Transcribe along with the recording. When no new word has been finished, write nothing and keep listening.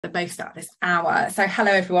the most out of this hour. So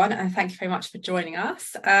hello everyone, and thank you very much for joining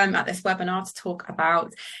us at this webinar to talk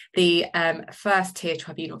about the first tier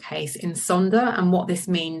tribunal case in Sonder and what this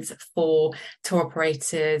means for tour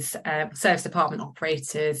operators, service department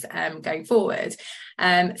operators going forward.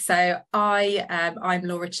 So I'm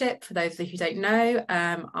Laura Chipp, for those of you who don't know.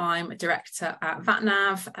 I'm a director at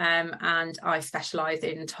VATNAV and I specialise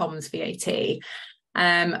in TOMS VAT.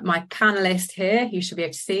 My panellist here, you should be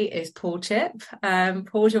able to see, is Paul Chipp.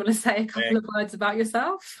 Paul, do you want to say a couple of words about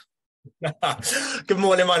yourself? Good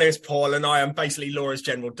morning, my name is Paul and I am basically Laura's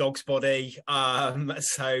general dog's body.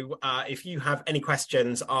 So if you have any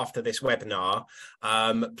questions after this webinar,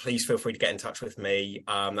 please feel free to get in touch with me.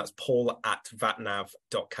 That's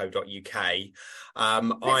paul@vatnav.co.uk.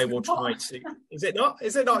 I will try to, is it not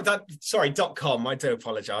that, sorry, .com, I do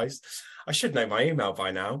apologise. I should know my email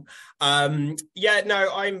by now. I'm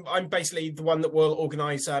basically the one that will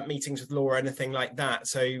organise meetings with Laura, anything like that.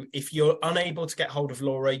 So if you're unable to get hold of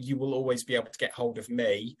Laura, you will always be able to get hold of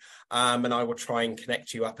me, and I will try and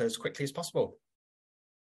connect you up as quickly as possible.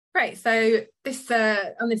 Great. So this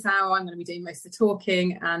on this hour, I'm going to be doing most of the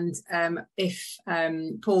talking, and if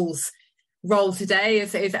Paul's role today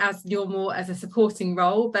is as you're more as a supporting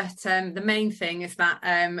role, but the main thing is that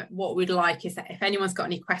what we'd like is that if anyone's got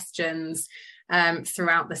any questions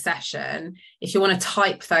throughout the session, if you want to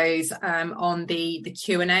type those on the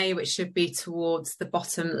Q&A, which should be towards the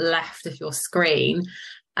bottom left of your screen,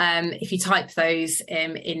 if you type those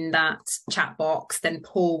in that chat box, then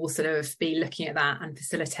Paul will sort of be looking at that and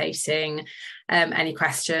facilitating any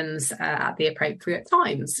questions at the appropriate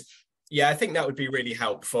times. Yeah, I think that would be really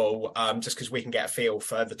helpful, just because we can get a feel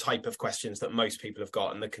for the type of questions that most people have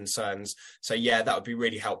got and the concerns. So yeah, that would be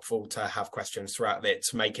really helpful to have questions throughout it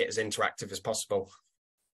to make it as interactive as possible.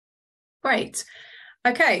 Great.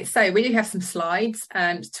 Okay, so we do have some slides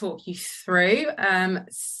to talk you through.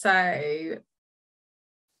 So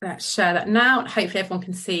let's share that now. Hopefully everyone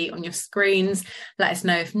can see on your screens. Let us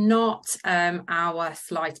know if not, our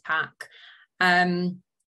slide pack.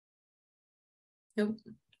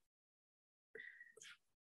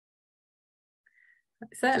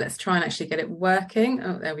 So let's try and actually get it working.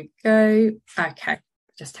 Oh, there we go. Okay,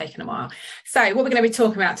 just taken a while. So what we're going to be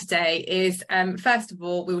talking about today is, first of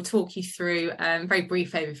all, we will talk you through a very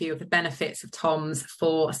brief overview of the benefits of TOMS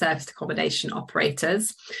for serviced accommodation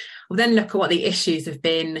operators. We'll then look at what the issues have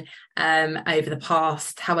been over the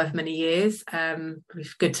past however many years,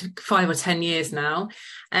 good 5 or 10 years now.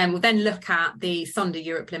 We'll then look at the Sonder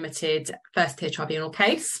Europe Limited first tier tribunal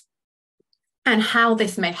case and how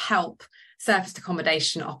this may help serviced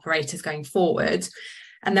accommodation operators going forward,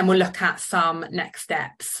 and then we'll look at some next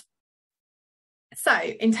steps. So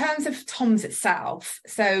in terms of TOMS itself,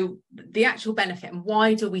 so the actual benefit and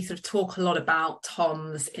why do we sort of talk a lot about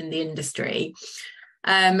TOMS in the industry?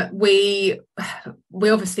 We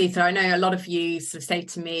obviously, so I know a lot of you sort of say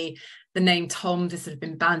to me, the name TOMS has sort of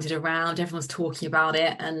been bandied around, everyone's talking about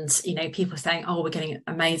it, and you know, people are saying, oh, we're getting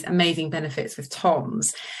amazing benefits with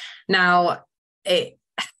TOMS. Now,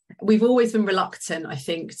 we've always been reluctant, I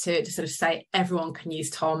think, to sort of say everyone can use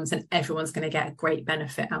TOMS and everyone's going to get a great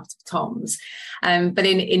benefit out of TOMS. But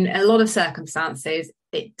in a lot of circumstances,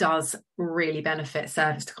 it does really benefit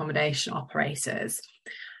serviced accommodation operators.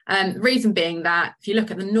 The reason being that if you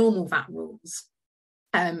look at the normal VAT rules,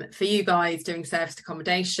 for you guys doing serviced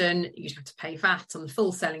accommodation, you'd have to pay VAT on the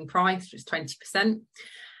full selling price, which is 20%.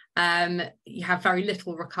 You have very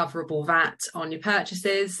little recoverable VAT on your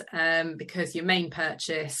purchases because your main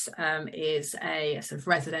purchase is a sort of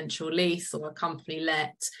residential lease or a company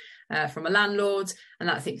let from a landlord, and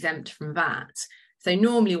that's exempt from VAT. So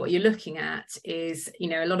normally what you're looking at is, you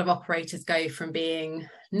know, a lot of operators go from being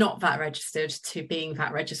not VAT registered to being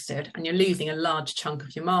VAT registered, and you're losing a large chunk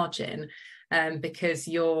of your margin because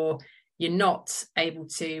you're not able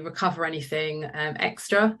to recover anything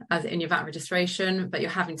extra as in your VAT registration, but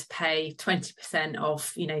you're having to pay 20%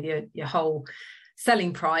 of, you know, your whole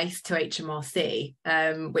selling price to HMRC,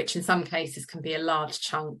 which in some cases can be a large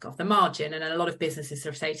chunk of the margin. And a lot of businesses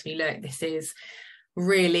sort of say to me, look, this is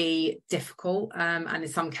really difficult, and in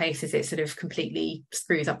some cases it sort of completely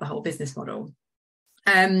screws up the whole business model.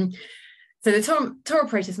 So the tour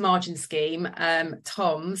operators margin scheme,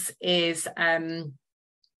 TOMS, is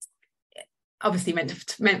obviously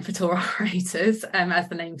meant for tour operators, as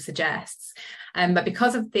the name suggests, but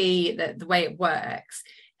because of the way it works,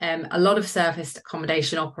 a lot of serviced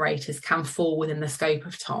accommodation operators can fall within the scope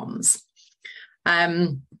of TOMS,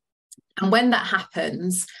 and when that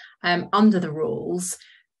happens, under the rules,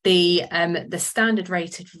 the standard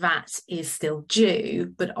rated VAT is still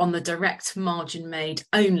due, but on the direct margin made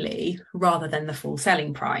only, rather than the full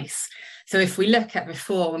selling price. So if we look at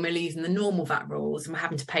before, when we're using the normal VAT rules and we're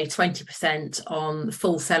having to pay 20% on the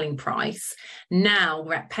full selling price, now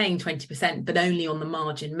we're paying 20%, but only on the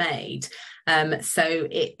margin made. So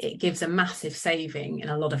it gives a massive saving in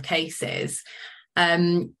a lot of cases.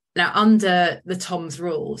 Now, under the TOMS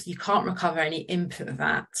rules, you can't recover any input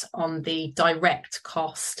VAT on the direct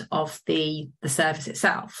cost of the service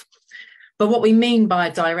itself. But what we mean by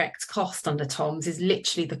a direct cost under TOMS is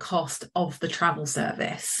literally the cost of the travel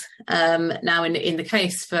service. Now, in the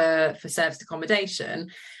case for serviced accommodation,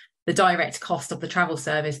 the direct cost of the travel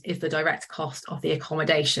service is the direct cost of the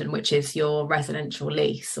accommodation, which is your residential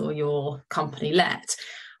lease or your company let,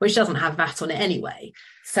 which doesn't have VAT on it anyway.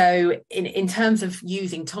 So in terms of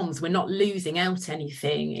using TOMS, we're not losing out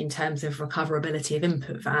anything in terms of recoverability of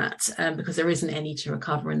input VAT, because there isn't any to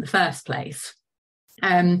recover in the first place.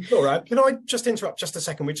 Laura, can I just interrupt just a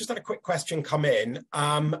second? We just had a quick question come in,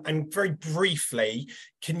 and very briefly,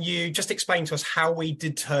 can you just explain to us how we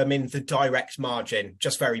determine the direct margin,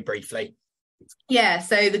 just very briefly? Yeah,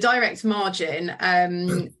 so the direct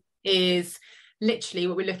margin is literally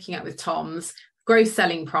what we're looking at with TOMS. Gross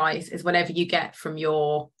selling price is whatever you get from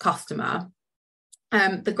your customer.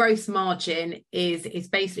 The gross margin is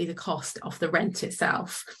basically the cost of the rent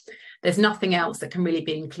itself. There's nothing else that can really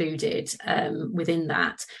be included within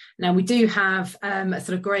that. Now, we do have a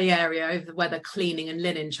sort of grey area over whether cleaning and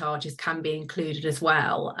linen charges can be included as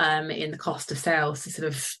well in the cost of sales to sort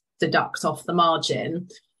of deduct off the margin.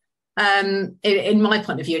 In my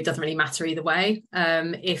point of view, it doesn't really matter either way.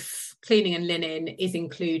 If cleaning and linen is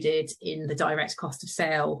included in the direct cost of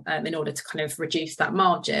sale in order to kind of reduce that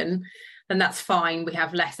margin, then that's fine. We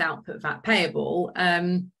have less output VAT payable.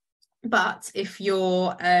 But if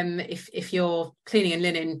your cleaning and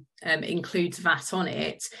linen includes VAT on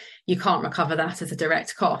it, you can't recover that as a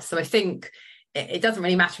direct cost. So I think it doesn't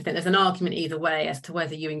really matter. I think there's an argument either way as to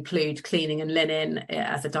whether you include cleaning and linen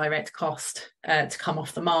as a direct cost to come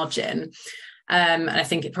off the margin. And I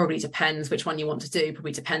think it probably depends which one you want to do.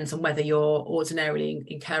 Probably depends on whether you're ordinarily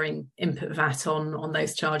incurring input VAT on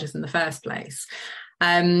those charges in the first place.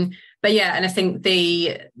 But yeah, and I think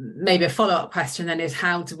maybe a follow-up question then is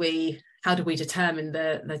how do we determine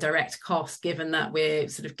the direct cost, given that we're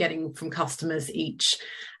sort of getting from customers each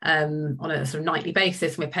on a sort of nightly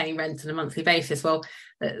basis, and we're paying rent on a monthly basis? Well,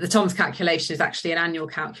 the TOMS calculation is actually an annual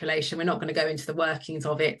calculation. We're not going to go into the workings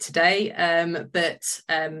of it today, but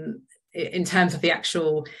in terms of the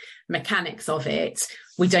actual mechanics of it,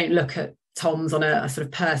 we don't look at TOMS on a sort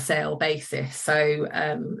of per sale basis. So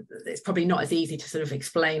it's probably not as easy to sort of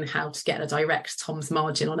explain how to get a direct TOMS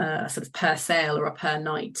margin on a sort of per sale or a per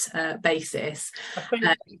night basis.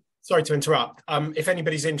 Sorry to interrupt. If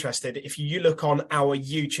anybody's interested, if you look on our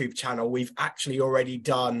YouTube channel, we've actually already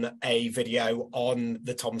done a video on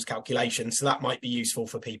the TOMS calculation. So that might be useful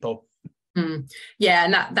for people. Yeah,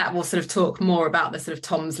 and that will sort of talk more about the sort of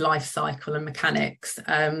TOMS life cycle and mechanics.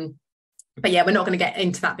 But yeah, we're not going to get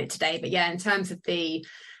into that bit today. But yeah, in terms of the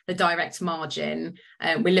direct margin,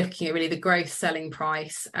 we're looking at really the gross selling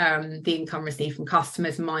price, the income received from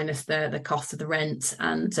customers minus the cost of the rent,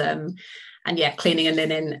 and yeah, cleaning and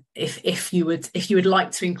linen. If you would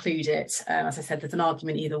like to include it, as I said, there's an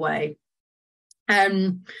argument either way.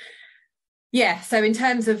 Yeah, so in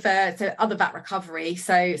terms of so other VAT recovery,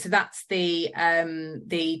 so that's the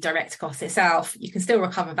direct cost itself. You can still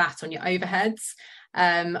recover VAT on your overheads.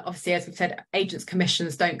 Obviously, as we've said, agents'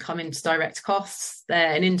 commissions don't come into direct costs.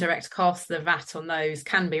 They're an indirect cost. The VAT on those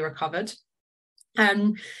can be recovered.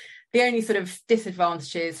 The only sort of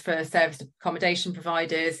disadvantages for serviced accommodation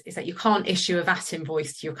providers is that you can't issue a VAT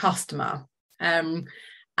invoice to your customer. And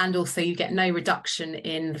also you get no reduction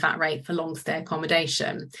in the VAT rate for long stay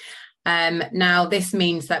accommodation. Now, this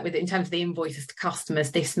means that in terms of the invoices to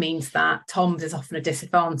customers, this means that TOMS is often a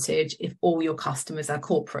disadvantage if all your customers are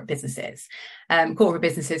corporate businesses. Corporate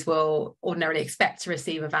businesses will ordinarily expect to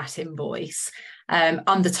receive a VAT invoice.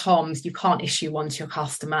 Under TOMS, you can't issue one to your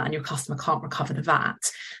customer and your customer can't recover the VAT.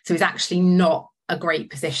 So it's actually not a great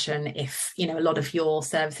position if, a lot of your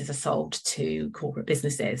services are sold to corporate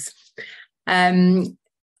businesses.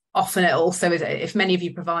 Often it also is, if many of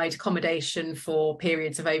you provide accommodation for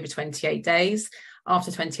periods of over 28 days,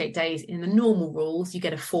 after 28 days in the normal rules, you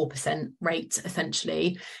get a 4% rate,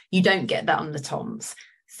 essentially. You don't get that under TOMS.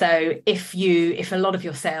 So if a lot of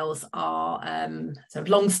your sales are sort of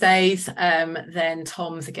long stays, then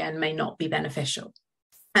TOMS again may not be beneficial.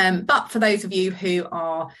 But for those of you who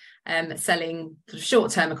are selling sort of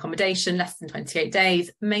short-term accommodation, less than 28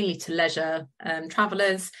 days, mainly to leisure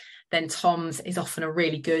travellers, then TOMS is often a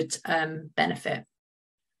really good benefit.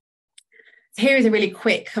 So here is a really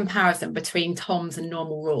quick comparison between TOMS and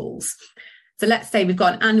normal rules. So let's say we've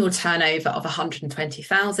got an annual turnover of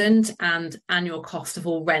 120,000 and annual cost of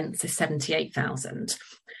all rents is 78,000.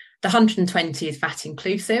 The 120 is VAT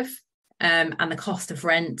inclusive, and the cost of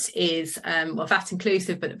rent is VAT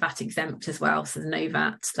inclusive, but VAT exempt as well. So there's no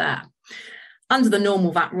VAT there. Under the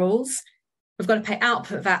normal VAT rules, we've got to pay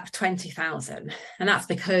output VAT of 20,000, and that's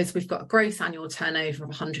because we've got a gross annual turnover of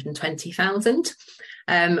 120,000.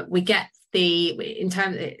 We get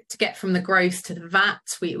to get from the gross to the VAT,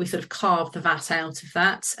 we sort of carve the VAT out of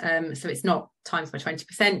that. So it's not times by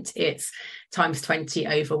 20%, it's times 20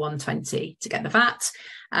 over 120 to get the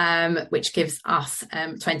VAT, which gives us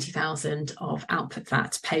 20,000 of output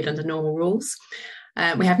VAT paid under normal rules.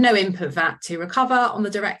 We have no input VAT to recover on the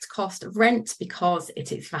direct cost of rent because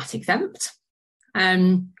it is VAT exempt.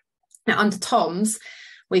 Now under TOMS,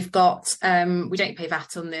 we've got, we don't pay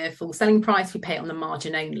VAT on the full selling price, we pay it on the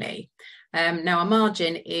margin only. Now our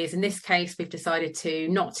margin is, in this case, we've decided to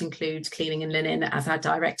not include cleaning and linen as our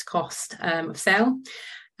direct cost of sale.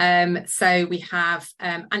 So we have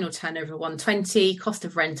annual turnover of 120, cost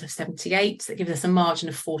of rent of 78, so that gives us a margin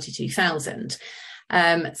of 42,000.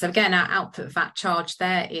 So again, our output VAT charge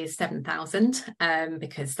there is 7,000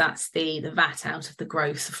 because that's the VAT out of the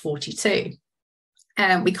gross of 42.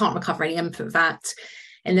 We can't recover any input VAT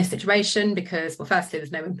in this situation because, well, firstly,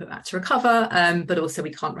 there's no input VAT to recover, but also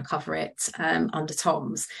we can't recover it under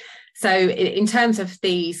TOMS. So in terms of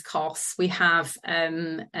these costs, we have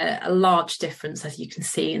a large difference, as you can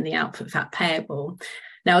see, in the output VAT payable.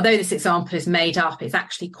 Now, although this example is made up, it's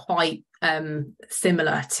actually quite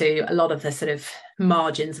similar to a lot of the sort of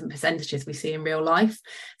margins and percentages we see in real life.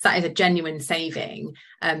 So that is a genuine saving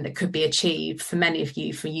that could be achieved for many of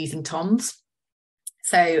you for using TOMS.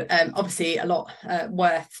 So obviously a lot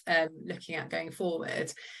worth looking at going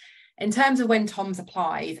forward. In terms of when TOMS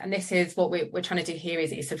applies, and this is what we're trying to do here, is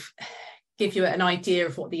sort of give you an idea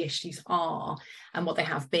of what the issues are and what they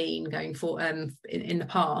have been going for in the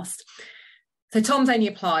past. So TOMS only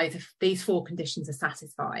applies if these four conditions are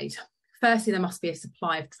satisfied. Firstly, there must be a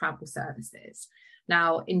supply of travel services.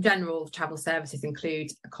 Now, in general, travel services include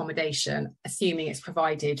accommodation, assuming it's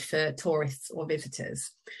provided for tourists or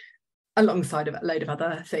visitors, alongside a load of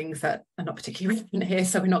other things that are not particularly relevant here,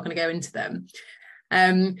 so we're not going to go into them.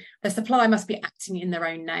 The supplier must be acting in their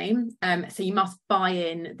own name, so you must buy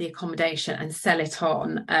in the accommodation and sell it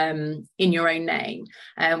on in your own name.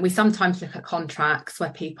 We sometimes look at contracts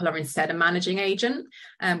where people are instead a managing agent,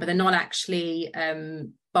 but they're not actually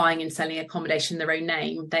buying and selling accommodation in their own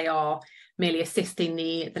name. They are merely assisting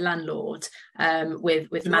the landlord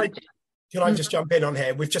with managing. Can I just jump in on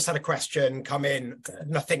here? We've just had a question come in,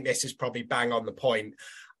 and I think this is probably bang on the point.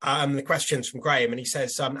 The question's from Graham, and he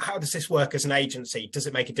says, how does this work as an agency? Does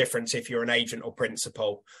it make a difference if you're an agent or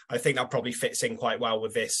principal? I think that probably fits in quite well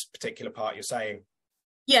with this particular part you're saying.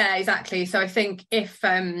 Yeah, exactly. So I think if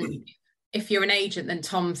you're an agent, then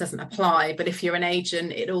TOMS doesn't apply. But if you're an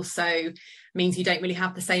agent, it also means you don't really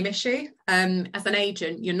have the same issue. As an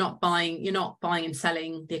agent, you're not buying and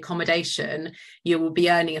selling the accommodation. You will be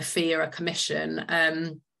earning a fee or a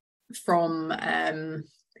commission from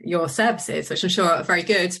your services, which I'm sure are very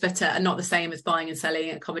good, but are not the same as buying and selling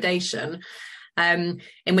accommodation. In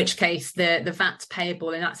which case the VAT payable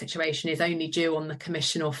in that situation is only due on the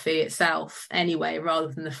commission or fee itself anyway, rather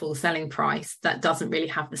than the full selling price. That doesn't really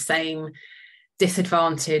have the same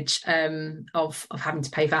disadvantage of having to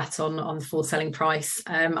pay VAT on the full selling price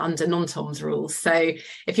under non-TOMS rules. So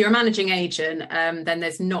if you're a managing agent, then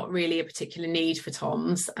there's not really a particular need for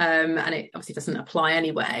TOMS, and it obviously doesn't apply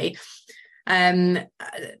anyway.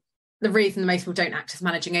 The reason most people don't act as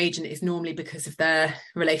managing agent is normally because of their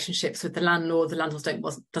relationships with the landlord. The landlord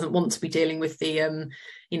doesn't want to be dealing with the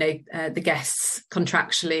the guests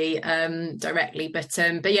contractually directly.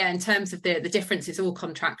 But yeah, in terms of the difference, it's all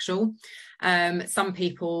contractual. Some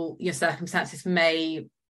people, your circumstances may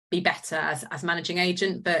be better as managing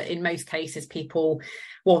agent, but in most cases people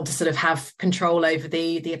want to sort of have control over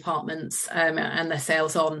the apartments and their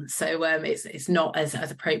sales on, so it's not as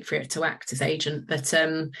appropriate to act as agent, but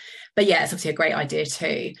yeah, it's obviously a great idea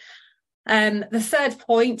too. The third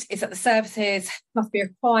point is that the services must be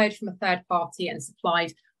acquired from a third party and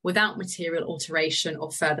supplied without material alteration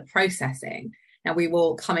or further processing. Now, we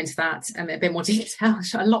will come into that in a bit more detail,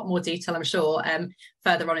 a lot more detail, I'm sure,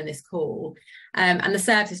 further on in this call. And the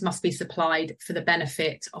services must be supplied for the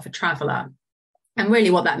benefit of a traveller. And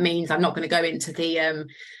really what that means, I'm not going to go into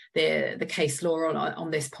the case law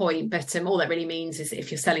on this point, but all that really means is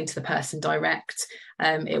if you're selling to the person direct,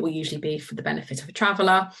 it will usually be for the benefit of a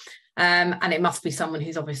traveller, and it must be someone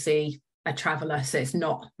who's obviously a traveller, so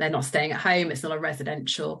they're not staying at home, it's not a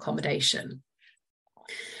residential accommodation.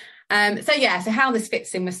 So how this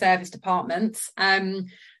fits in with service departments.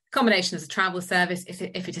 Accommodation as a travel service if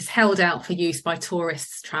it is held out for use by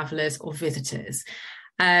tourists, travellers or visitors.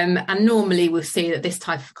 And normally we'll see that this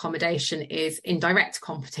type of accommodation is in direct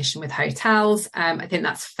competition with hotels. I think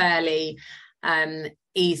that's fairly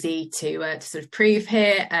easy to sort of prove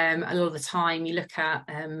here. A lot of the time you look at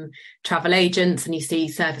travel agents and you see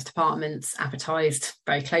service departments advertised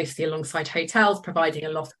very closely alongside hotels, providing a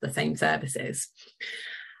lot of the same services.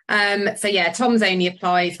 TOMS only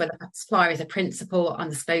applies where the supplier is a principal or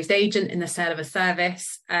undisclosed agent in the sale of a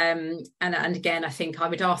service. And again, I think I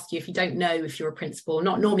would ask you, if you don't know if you're a principal or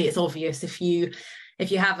not, normally it's obvious if you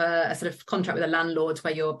have a sort of contract with a landlord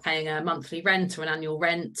where you're paying a monthly rent or an annual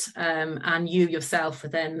rent, and you yourself are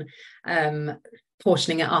then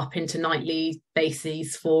portioning it up into nightly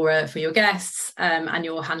bases for your guests, and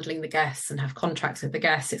you're handling the guests and have contracts with the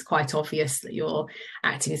guests, it's quite obvious that you're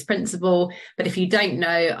acting as principal. But if you don't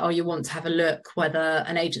know, or you want to have a look whether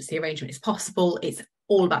an agency arrangement is possible, it's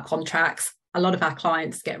all about contracts. A lot of our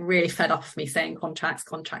clients get really fed up with me saying contracts,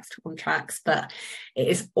 but it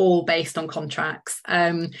is all based on contracts.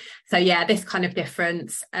 This kind of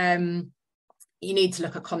difference, you need to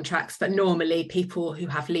look at contracts, but normally people who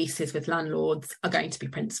have leases with landlords are going to be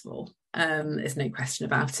principal. There's no question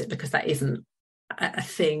about it, because that isn't a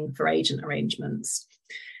thing for agent arrangements.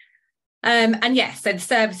 So the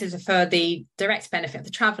services are for the direct benefit of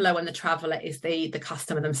the traveller when the traveller is the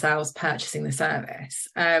customer themselves purchasing the service.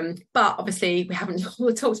 But obviously we haven't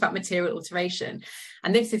talked about material alteration,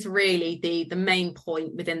 and this is really the main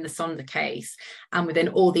point within the Sonder case and within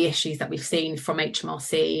all the issues that we've seen from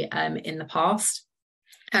HMRC in the past.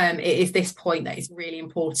 It is this point that is really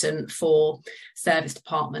important for service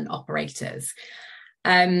department operators.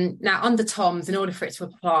 Now, under TOMS, in order for it to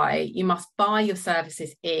apply, you must buy your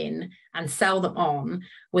services in and sell them on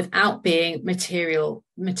without being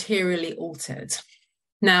materially altered.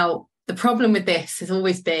 Now, the problem with this has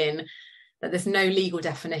always been that there's no legal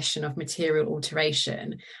definition of material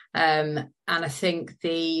alteration. And I think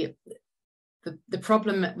the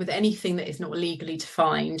problem with anything that is not legally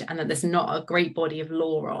defined and that there's not a great body of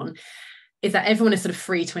law on is that everyone is sort of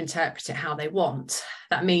free to interpret it how they want.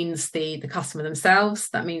 That means the customer themselves,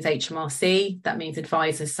 that means HMRC, that means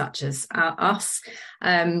advisors such as us.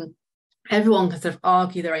 Everyone can sort of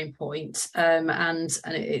argue their own point, and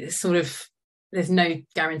it's sort of, there's no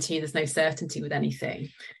guarantee, there's no certainty with anything.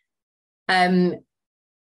 In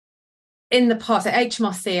the past, at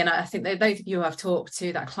HMRC, and I think that those of you who I've talked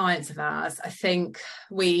to that are clients of ours, I think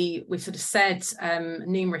we've sort of said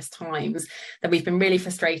numerous times that we've been really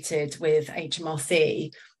frustrated with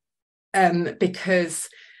HMRC because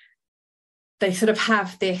they sort of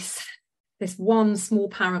have this one small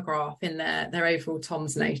paragraph in their overall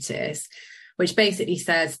TOMS notice, which basically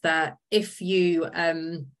says that if you're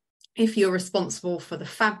responsible for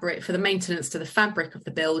the maintenance to the fabric of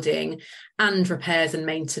the building and repairs and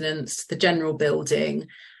maintenance to the general building,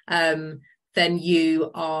 then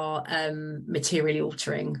you are materially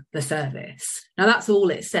altering the service. Now, that's all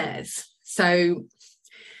it says. So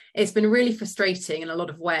it's been really frustrating in a lot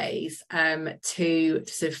of ways to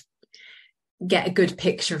sort of get a good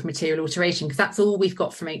picture of material alteration, because that's all we've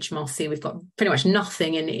got from HMRC. We've got pretty much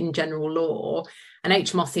nothing in general law. And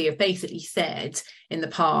HMRC have basically said in the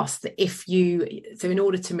past that in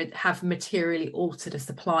order to have materially altered a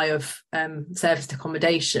supply of serviced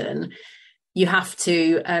accommodation, you have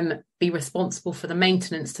to be responsible for the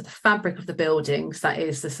maintenance to the fabric of the buildings, that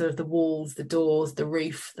is the sort of the walls, the doors, the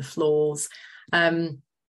roof, the floors,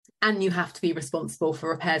 and you have to be responsible for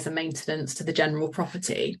repairs and maintenance to the general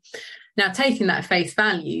property. Now, taking that at face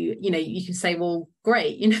value, you can say, well,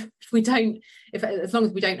 great, as long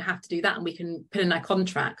as we don't have to do that and we can put in our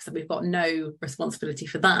contracts that we've got no responsibility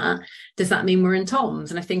for that, does that mean we're in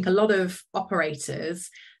TOMS? And I think a lot of operators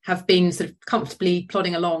have been sort of comfortably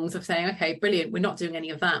plodding along, sort of saying, okay, brilliant, we're not doing any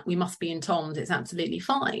of that, we must be in TOMS, it's absolutely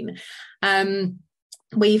fine.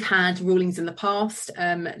 We've had rulings in the past,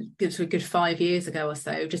 a good 5 years ago or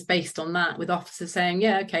so, just based on that, with officers saying,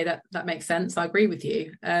 yeah, okay, that makes sense, I agree with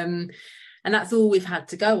you. And that's all we've had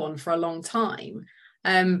to go on for a long time.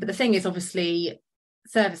 But the thing is, obviously,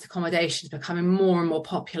 service accommodation is becoming more and more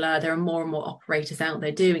popular. There are more and more operators out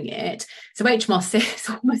there doing it. So HMRC is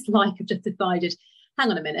almost like I've just decided,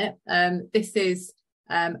 hang on a minute, this is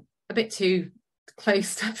a bit too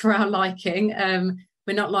close for our liking.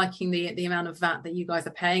 we're not liking the amount of VAT that you guys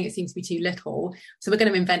are paying. It seems to be too little. So we're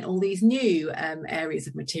going to invent all these new areas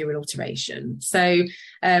of material alteration. So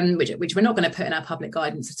which we're not going to put in our public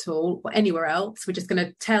guidance at all or anywhere else. We're just going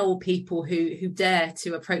to tell people who dare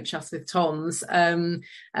to approach us with TOMS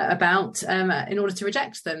about in order to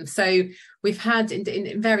reject them. So we've had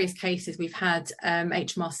in various cases, we've had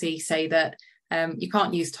HMRC say that you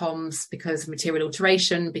can't use TOMS because of material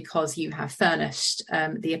alteration because you have furnished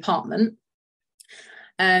the apartment.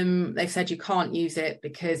 They've said you can't use it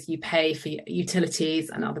because you pay for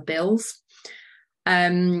utilities and other bills.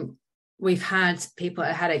 We've had people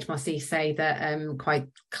at HMRC say that quite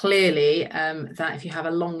clearly that if you have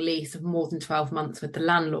a long lease of more than 12 months with the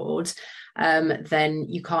landlord, then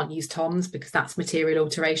you can't use TOMS because that's material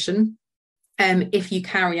alteration. If you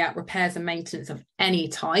carry out repairs and maintenance of any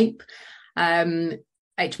type,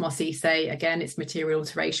 HMRC say, again, it's material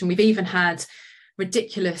alteration. We've even had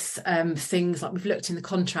ridiculous things like we've looked in the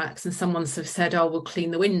contracts and someone sort of said, oh, we'll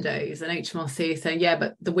clean the windows, and HMRC is saying, yeah,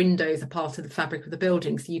 but the windows are part of the fabric of the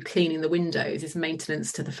building, so you cleaning the windows is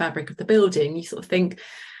maintenance to the fabric of the building. You sort of think,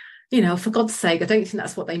 you know, for God's sake, I don't think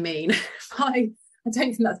that's what they mean. I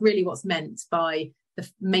don't think that's really what's meant by the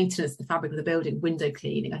maintenance of the fabric of the building, window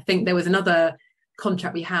cleaning. I think there was another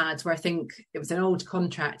contract we had where I think it was an old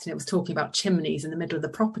contract and it was talking about chimneys in the middle of the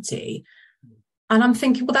property. And I'm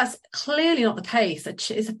thinking, well, that's clearly not the case.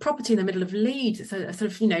 It's a property in the middle of Leeds. It's a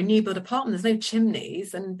sort of, you know, new build apartment. There's no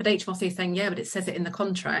chimneys. But HMRC is saying, yeah, but it says it in the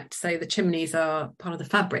contract. So the chimneys are part of the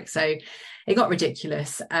fabric. So it got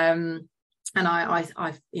ridiculous. And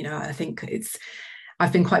I think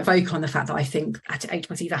I've been quite vocal on the fact that I think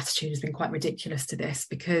HMRC's attitude has been quite ridiculous to this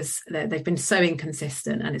because they've been so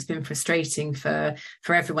inconsistent and it's been frustrating for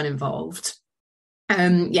everyone involved.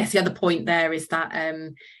 Yes, the other point there is that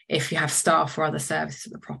if you have staff or other services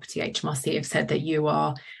at the property, HMRC have said that you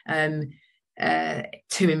are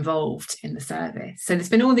too involved in the service. So there's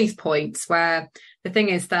been all these points where the thing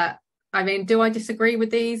is that, I mean, do I disagree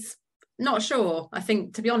with these? Not sure. I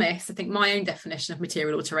think, to be honest, I think my own definition of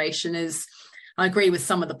material alteration is, I agree with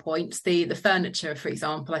some of the points. The furniture, for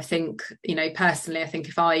example, I think, you know, personally, I think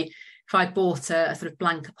if I bought a sort of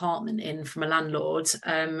blank apartment in from a landlord,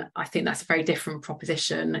 I think that's a very different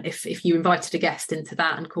proposition. If you invited a guest into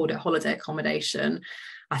that and called it holiday accommodation,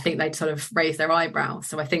 I think they'd sort of raise their eyebrows.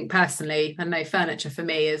 So I think personally, I know furniture for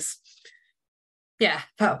me is, yeah,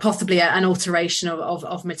 possibly an alteration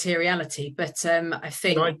of materiality. But I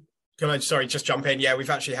think... Can I just jump in? Yeah, we've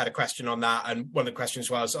actually had a question on that. And one of the questions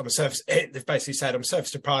was, they've basically said, I'm a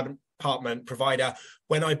service apartment provider.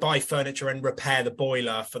 When I buy furniture and repair the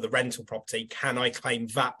boiler for the rental property, can I claim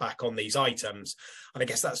VAT back on these items? And I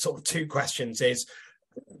guess that's sort of two questions is,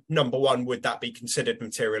 number one, would that be considered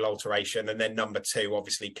material alteration? And then number two,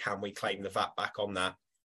 obviously, can we claim the VAT back on that?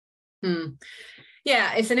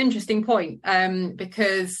 Yeah, it's an interesting point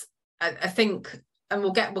because I think... And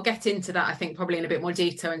we'll get into that, I think, probably in a bit more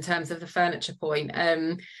detail in terms of the furniture point.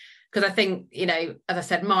 Because I think, you know, as I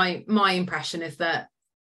said, my impression is that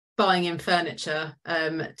buying in furniture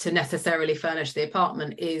to necessarily furnish the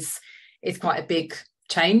apartment is quite a big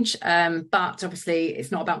change. But obviously, it's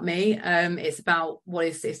not about me. It's about what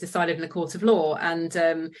is decided in the court of law. And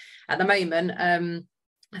at the moment,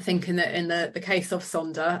 I think in the case of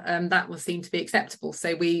Sonder, that will seem to be acceptable.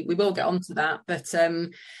 So we will get onto that.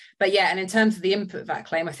 But yeah, and in terms of the input VAT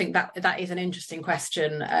claim, I think that is an interesting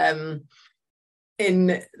question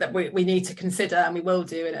in that we need to consider, and we will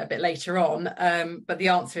do it a bit later on. But the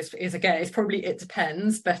answer is again, it's probably it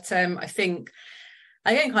depends. But I think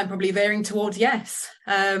I'm probably veering towards yes.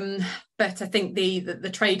 But I think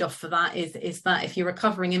the trade-off for that is that if you're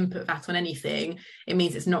recovering input VAT on anything, it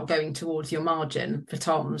means it's not going towards your margin for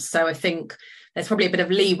TOMS. So I think there's probably a bit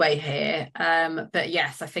of leeway here. But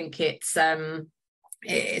yes, I think it's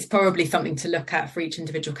probably something to look at for each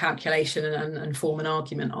individual calculation and form an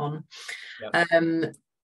argument on. Yep.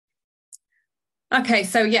 Okay,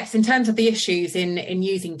 so yes, in terms of the issues in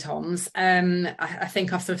using TOMS, I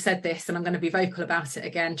think I've sort of said this and I'm going to be vocal about it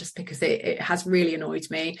again just because it has really annoyed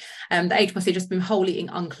me. The HMRC has just been wholly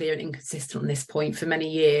unclear and inconsistent on this point for many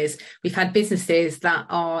years. We've had businesses that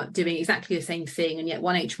are doing exactly the same thing and yet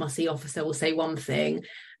one HMRC officer will say one thing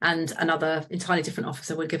and another entirely different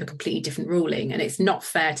officer would give a completely different ruling. And it's not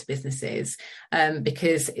fair to businesses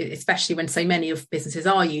because especially when so many of businesses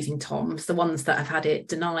are using TOMS, the ones that have had it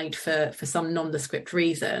denied for some nondescript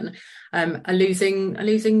reason are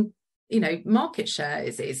losing, you know, market share.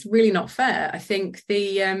 It's really not fair. I think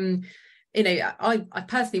I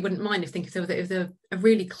personally wouldn't mind if there was a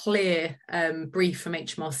really clear brief from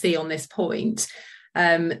HMRC on this point.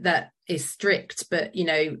 that is strict, but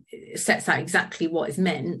sets out exactly what is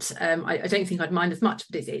meant, I don't think I'd mind as much.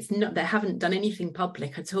 But it's not, they haven't done anything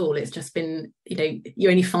public at all. It's just been, you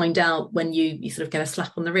only find out when you sort of get a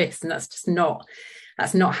slap on the wrist, and that's not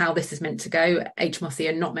how this is meant to go. HMRC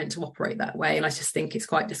are not meant to operate that way, and I just think it's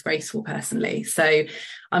quite disgraceful personally. So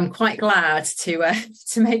I'm quite glad to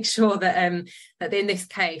make sure that that in this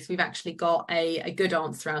case we've actually got a good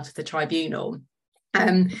answer out of the tribunal.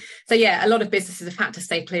 So yeah, a lot of businesses have had to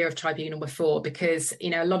stay clear of tribunal before, because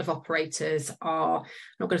a lot of operators are, I'm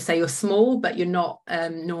not going to say you're small, but you're not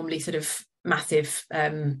normally sort of massive,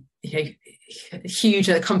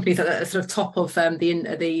 huge companies at the sort of top of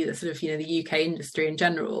the sort of the UK industry in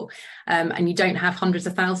general, and you don't have hundreds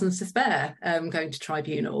of thousands to spare going to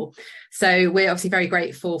tribunal. So we're obviously very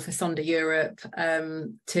grateful for Sonder Europe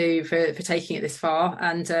for taking it this far,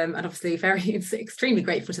 and obviously extremely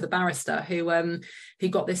grateful to the barrister who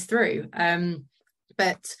got this through.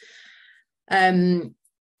 But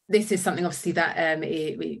this is something obviously that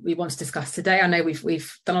we want to discuss today. I know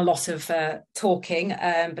we've done a lot of talking,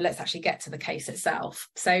 but let's actually get to the case itself.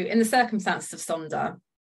 So in the circumstances of Sonder,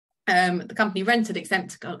 the company rented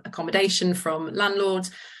exempt accommodation from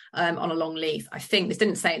landlords on a long lease. I think this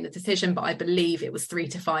didn't say in the decision, but I believe it was 3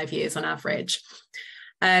 to 5 years on average.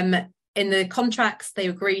 In the contracts, they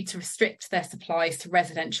agreed to restrict their supplies to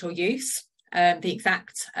residential use. The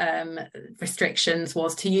exact restrictions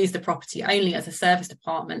was to use the property only as a service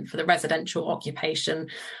department for the residential occupation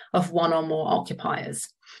of one or more occupiers.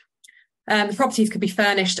 The properties could be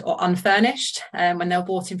furnished or unfurnished when they were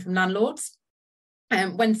bought in from landlords.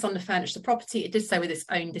 When Sonder furnished the property, it did so with its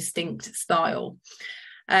own distinct style.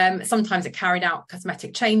 Sometimes it carried out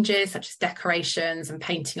cosmetic changes, such as decorations and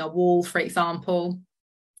painting a wall, for example.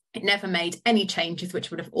 It never made any changes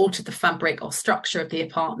which would have altered the fabric or structure of the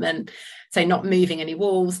apartment, so not moving any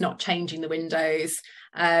walls, not changing the windows,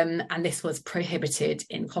 and this was prohibited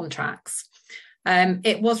in contracts.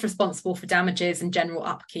 It was responsible for damages and general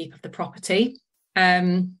upkeep of the property.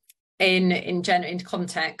 In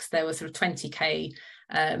context, there was sort of 20k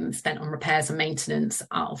spent on repairs and maintenance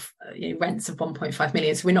of rents of 1.5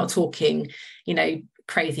 million. So we're not talking,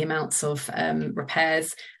 crazy amounts of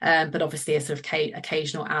repairs, but obviously a sort of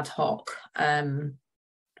occasional ad hoc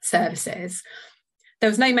services. There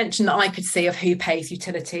was no mention that I could see of who pays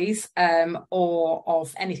utilities or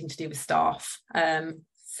of anything to do with staff.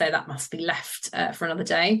 So that must be left for another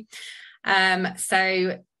day.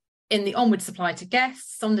 So in the onward supply to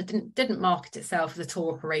guests, Sonder didn't market itself as a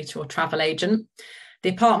tour operator or travel agent. The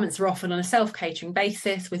apartments were offered on a self-catering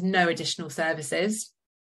basis with no additional services.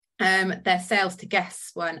 Their sales to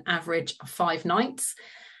guests were an average of 5 nights.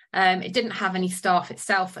 It didn't have any staff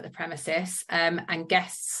itself at the premises, and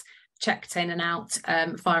guests checked in and out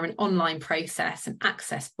via an online process and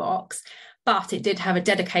access box, but it did have a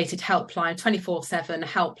dedicated helpline, 24/7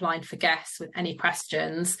 helpline for guests with any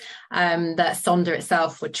questions that Sonder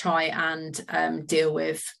itself would try and deal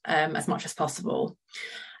with as much as possible.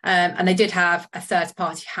 And they did have a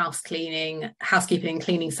third-party housekeeping and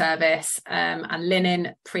cleaning service, and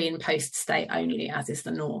linen pre- and post-stay only, as is the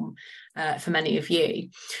norm for many of you.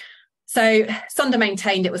 So Sonder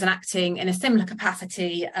maintained it was acting in a similar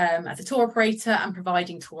capacity as a tour operator and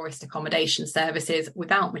providing tourist accommodation services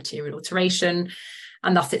without material alteration,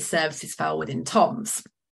 and thus its services fell within TOMS.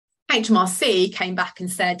 HMRC came back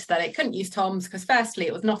and said that it couldn't use TOMS because firstly,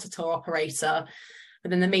 it was not a tour operator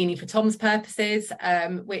within the meaning for TOMS purposes,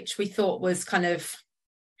 which we thought was kind of,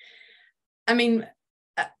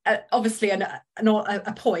 obviously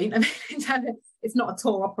a point. In terms of, it's not a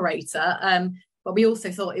tour operator, but we also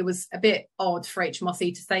thought it was a bit odd for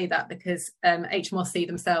HMRC to say that, because HMRC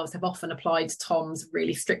themselves have often applied TOMS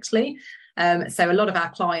really strictly. So a lot of our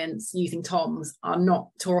clients using TOMS are not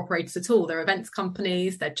tour operators at all. They're events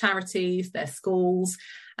companies, they're charities, they're schools.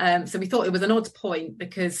 So we thought it was an odd point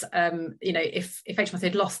because, if HMRC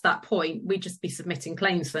had lost that point, we'd just be submitting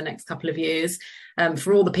claims for the next couple of years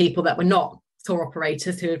for all the people that were not tour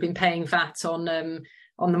operators who had been paying VAT on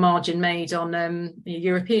the margin made on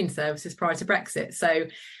European services prior to Brexit. So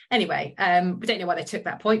anyway, we don't know why they took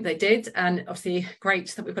that point. They did, and obviously great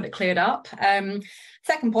that we've got it cleared up.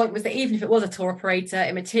 Second point was that even if it was a tour operator,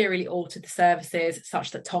 it materially altered the services such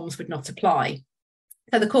that TOMS would not apply.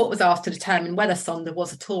 So the court was asked to determine whether Sonder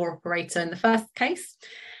was a tour operator in the first case,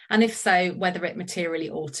 and if so, whether it materially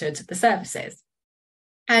altered the services.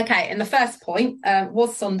 Okay, and the first point,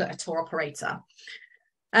 was Sonder a tour operator?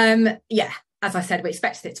 Yeah, as I said, we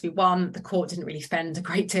expected it to be one. The court didn't really spend a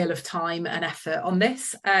great deal of time and effort on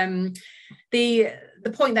this. The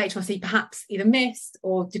point that HMRC perhaps either missed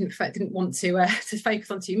or didn't want to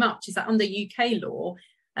focus on too much is that under UK law,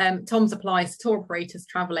 TOMS applies to tour operators,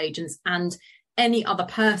 travel agents, and any other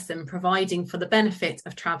person providing for the benefit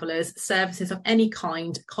of travellers services of any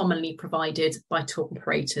kind commonly provided by tour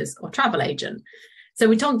operators or travel agent. So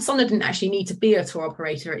Sonder didn't actually need to be a tour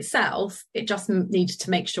operator itself. It just needed to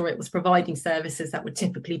make sure it was providing services that would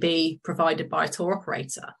typically be provided by a tour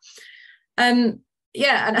operator. And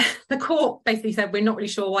the court basically said, we're not really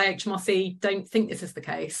sure why HMRC don't think this is the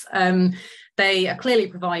case. They are clearly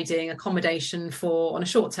providing accommodation on a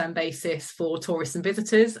short-term basis for tourists and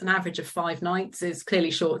visitors. An average of 5 nights is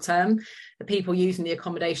clearly short-term. The people using the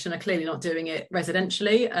accommodation are clearly not doing it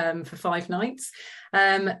residentially for 5 nights.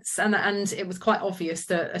 And it was quite obvious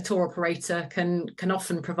that a tour operator can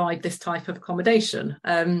often provide this type of accommodation.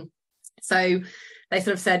 So they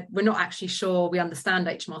sort of said, we're not actually sure we understand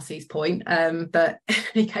HMRC's point, but in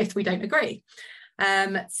any case, we don't agree.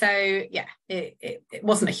 It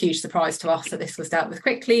wasn't a huge surprise to us that this was dealt with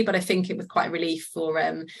quickly, but I think it was quite a relief for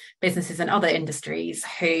businesses and other industries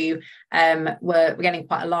who were getting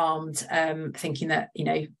quite alarmed, thinking that,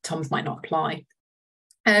 TOMS might not apply.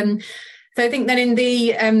 So I think then in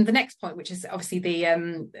the next point, which is obviously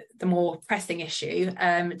the more pressing issue,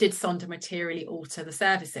 did Sonder materially alter the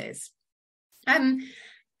services?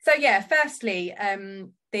 Firstly,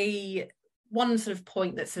 the one sort of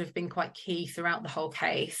point that's sort of been quite key throughout the whole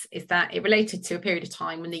case is that it related to a period of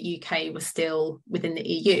time when the UK was still within the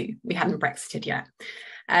EU. We hadn't Brexited yet.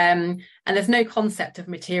 And there's no concept of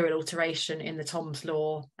material alteration in the TOMS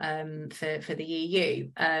law for the EU.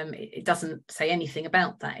 It doesn't say anything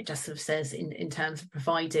about that. It just sort of says in terms of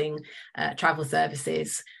providing travel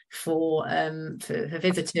services for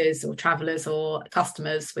visitors or travellers or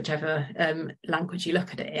customers, whichever language you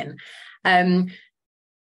look at it in.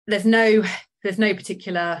 There's no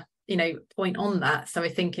particular point on that. So I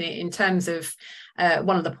think in terms of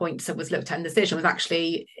one of the points that was looked at in the decision was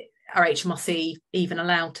actually, are HMRC even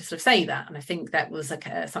allowed to sort of say that? And I think that was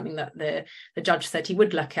something that the judge said he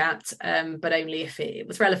would look at, but only if it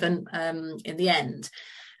was relevant in the end.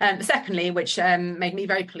 Secondly, which made me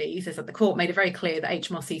very pleased, is that the court made it very clear that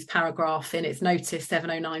HMRC's paragraph in its notice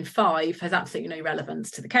 7095 has absolutely no relevance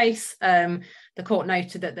to the case. The court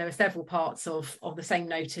noted that there were several parts of the same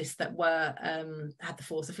notice that had the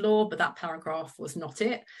force of law, but that paragraph was not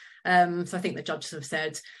it. So I think the judge sort of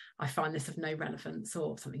said, I find this of no relevance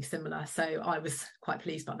or something similar. So I was quite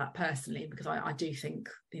pleased about that personally, because I do think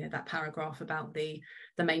that paragraph about the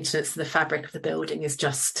maintenance of the fabric of the building is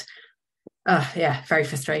just very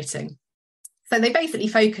frustrating. So they basically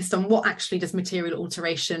focused on what actually does material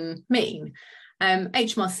alteration mean.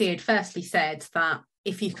 HMRC had firstly said that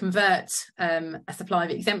if you convert a supply of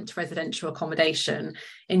exempt residential accommodation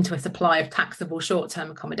into a supply of taxable short-term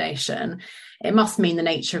accommodation, it must mean the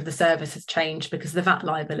nature of the service has changed because the VAT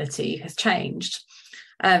liability has changed.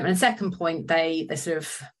 And the second point they sort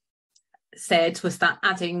of said was that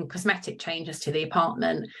adding cosmetic changes to the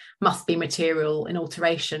apartment must be material in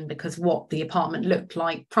alteration, because what the apartment looked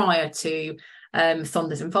like prior to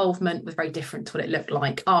Sonder's involvement was very different to what it looked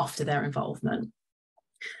like after their involvement.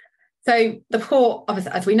 So the court,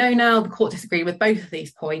 obviously, as we know now, the court disagreed with both of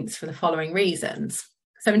these points for the following reasons.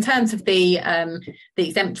 So in terms of the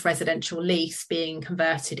exempt residential lease being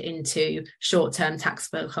converted into short-term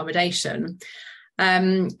taxable accommodation,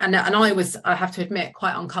 and I have to admit,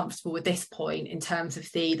 quite uncomfortable with this point in terms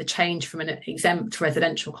of the change from an exempt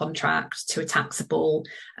residential contract to a taxable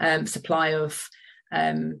supply of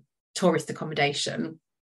tourist accommodation.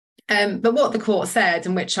 But what the court said,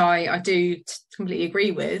 and which I do completely agree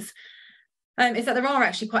with, is that there are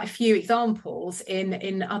actually quite a few examples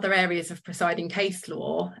in other areas of presiding case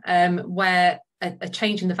law where a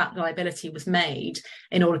change in the VAT liability was made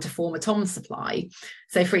in order to form a TOMS supply.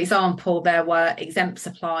 So, for example, there were exempt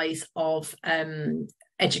supplies of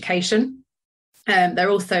education. There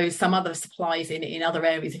are also some other supplies in other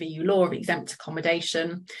areas of EU law of exempt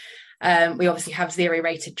accommodation. We obviously have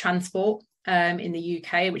zero-rated transport in the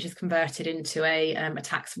UK, which is converted into a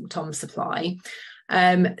taxable TOMS supply.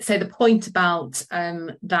 So the point about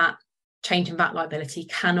that change in VAT liability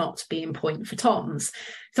cannot be in point for TOMS.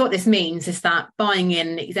 So what this means is that buying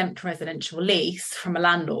in exempt residential lease from a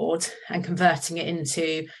landlord and converting it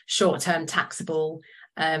into short-term taxable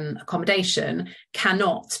accommodation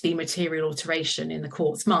cannot be material alteration in the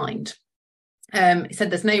court's mind. It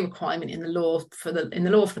said there's no requirement in the law for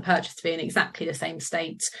the purchase to be in exactly the same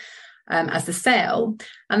state as the sale.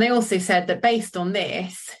 And they also said that based on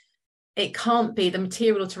this, the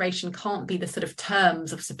material alteration can't be the sort of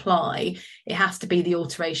terms of supply. It has to be the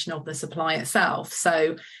alteration of the supply itself.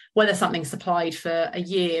 So whether something's supplied for a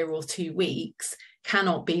year or 2 weeks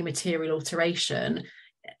cannot be material alteration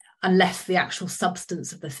unless the actual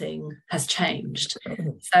substance of the thing has changed.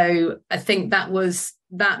 So I think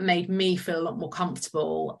that made me feel a lot more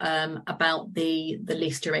comfortable about the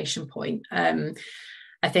lease duration point.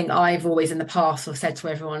 I think I've always in the past said to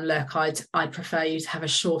everyone, look, I'd prefer you to have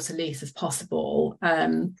as short a lease as possible.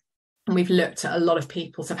 And we've looked at a lot of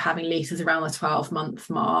people sort of having leases around the 12-month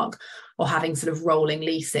mark, or having sort of rolling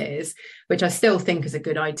leases, which I still think is a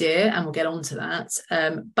good idea, and we'll get on to that.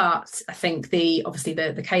 But I think obviously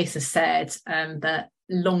the case has said that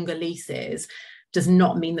longer leases does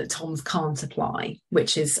not mean that TOMS can't apply,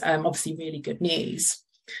 which is obviously really good news.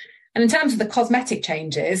 And in terms of the cosmetic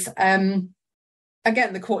changes,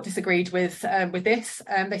 again, the court disagreed with this.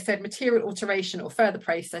 They said material alteration or further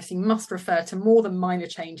processing must refer to more than minor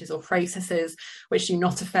changes or processes which do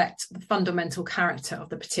not affect the fundamental character of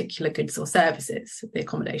the particular goods or services, the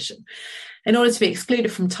accommodation. In order to be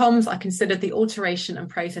excluded from TOMS, I considered the alteration and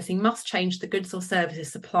processing must change the goods or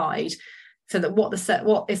services supplied, so that what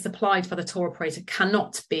is supplied by the tour operator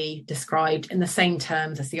cannot be described in the same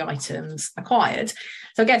terms as the items acquired.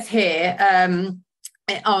 So I guess here,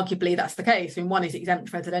 arguably that's the case. I mean, one is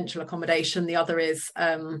exempt residential accommodation, the other is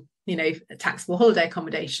taxable holiday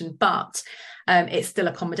accommodation, but it's still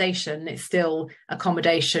accommodation. It's still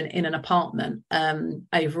accommodation in an apartment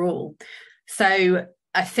overall. So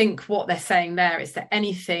I think what they're saying there is that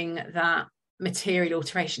anything that material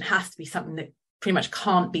alteration has to be something that pretty much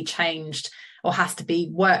can't be changed, or has to be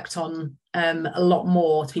worked on a lot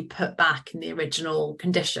more to be put back in the original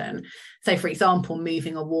condition. So, for example,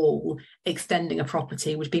 moving a wall, extending a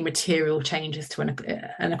property would be material changes to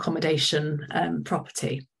an accommodation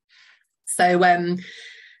property. So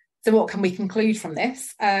what can we conclude from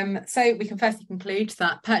this? So we can firstly conclude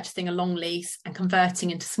that purchasing a long lease and converting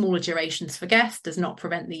into smaller durations for guests does not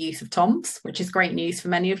prevent the use of TOMS, which is great news for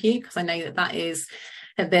many of you, because I know that is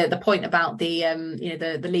the point about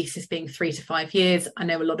the leases being 3 to 5 years. I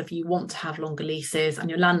know a lot of you want to have longer leases,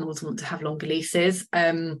 and your landlords want to have longer leases.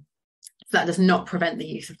 So that does not prevent the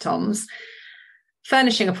use of TOMS.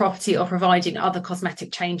 Furnishing a property or providing other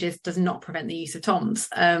cosmetic changes does not prevent the use of TOMS.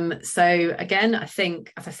 So again, I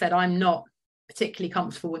think, as I said, I'm not particularly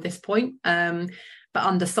comfortable with this point. But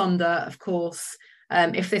under Sonder, of course,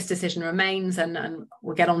 if this decision remains, and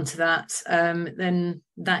we'll get on to that, then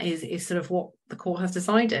that is sort of what the court has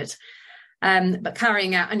decided. But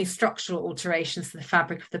carrying out any structural alterations to the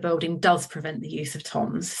fabric of the building does prevent the use of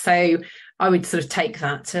TOMS. So I would sort of take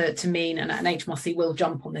that to mean, and HMRC will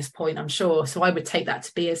jump on this point, I'm sure. So I would take that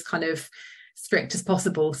to be as kind of strict as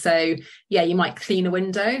possible. So yeah, you might clean a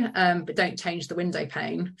window, but don't change the window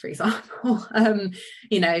pane, for example.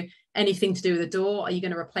 Anything to do with the door. Are you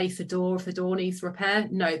going to replace a door if the door needs repair?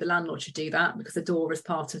 No, the landlord should do that, because the door is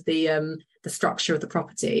part of the structure of the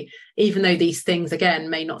property. Even though these things, again,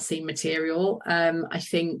 may not seem material, I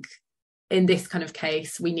think in this kind of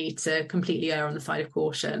case, we need to completely err on the side of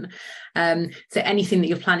caution. So anything that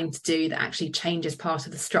you're planning to do that actually changes part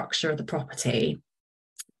of the structure of the property,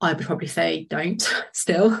 I would probably say don't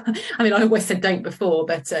still. I mean, I always said don't before,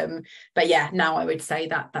 but yeah, now I would say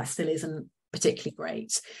that still isn't particularly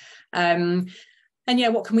great. And yeah,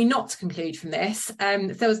 what can we not conclude from this?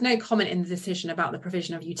 There was no comment in the decision about the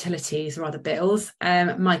provision of utilities or other bills.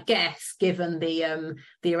 My guess, given the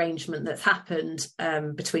arrangement that's happened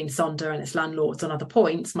between Sonder and its landlords on other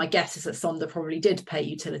points, my guess is that Sonder probably did pay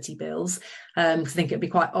utility bills. Because I think it'd be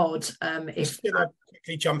quite odd if. Can I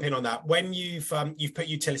quickly jump in on that? When you've put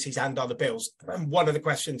utilities and other bills, one of the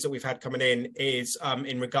questions that we've had coming in is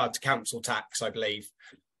in regard to council tax, I believe.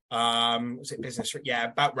 Was it business? Yeah,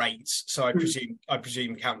 about rates. So I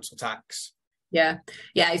presume council tax. Yeah,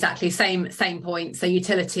 exactly. Same point. So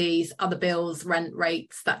utilities, other bills, rent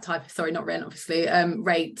rates, that type of, sorry, not rent, obviously,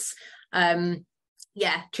 rates,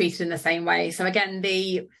 treated in the same way. So again,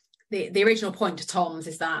 the original point to TOMS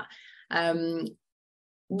is that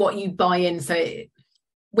what you buy in. So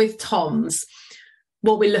with TOMS,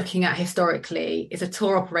 what we're looking at historically is a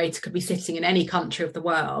tour operator could be sitting in any country of the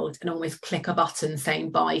world and almost click a button saying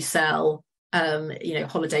buy, sell,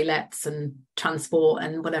 holiday lets and transport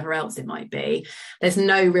and whatever else it might be. There's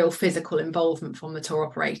no real physical involvement from the tour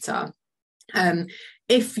operator.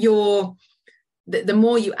 If you're the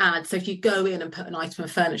more you add, so if you go in and put an item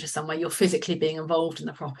of furniture somewhere, you're physically being involved in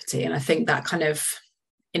the property. And I think that kind of,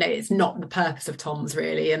 it's not the purpose of TOMS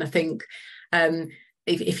really. And I think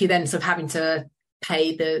if you're then sort of having to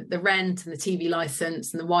pay the rent and the TV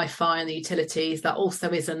license and the Wi-Fi and the utilities, that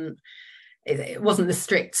also isn't it wasn't the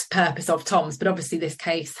strict purpose of TOMS, but obviously this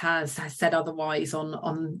case has said otherwise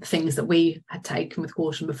on things that we had taken with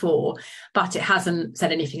caution before, but it hasn't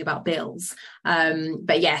said anything about bills.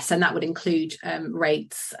 But yes, and that would include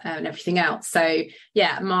rates and everything else. So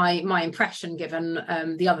yeah, my impression, given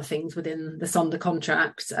the other things within the Sonder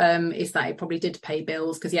contract, is that it probably did pay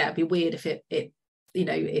bills, because yeah, it'd be weird if it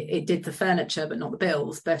it did the furniture but not the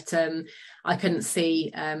bills. But I couldn't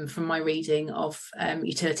see from my reading of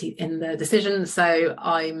utility in the decision, so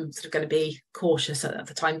I'm sort of going to be cautious at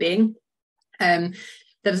the time being. There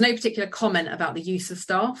was no particular comment about the use of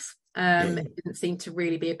staff. It didn't seem to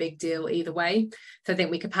really be a big deal either way, so I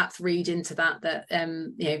think we could perhaps read into that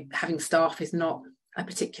having staff is not a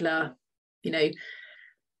particular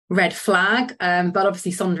red flag, but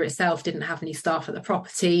obviously Sonder itself didn't have any staff at the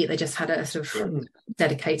property. They just had a sort of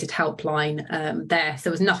dedicated helpline there, so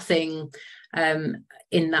there was nothing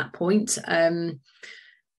in that point.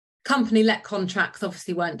 Company let contracts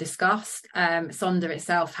obviously weren't discussed. Sonder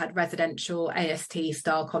itself had residential AST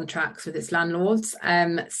style contracts with its landlords,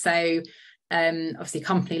 so obviously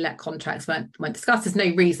company let contracts weren't discussed. There's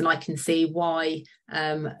no reason I can see why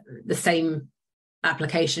the same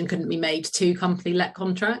application couldn't be made to company let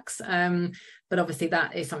contracts, but obviously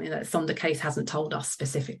that is something that Sonder case hasn't told us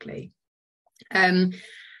specifically.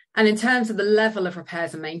 And in terms of the level of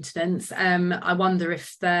repairs and maintenance, I wonder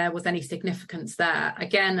if there was any significance there.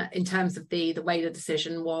 Again, in terms of the way the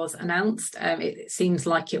decision was announced, it seems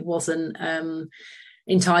like it wasn't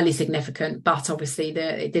entirely significant, but obviously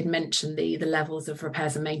it did mention the levels of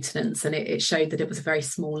repairs and maintenance, and it showed that it was a very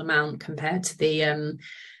small amount compared to the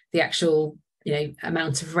actual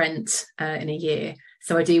amount of rent in a year.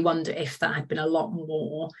 So I do wonder if that had been a lot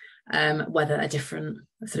more, whether a different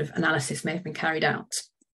sort of analysis may have been carried out.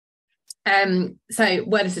 So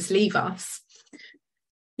where does this leave us?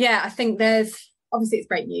 Yeah, I think obviously it's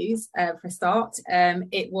great news for a start.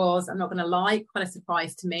 It was, I'm not going to lie, quite a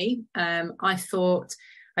surprise to me. I thought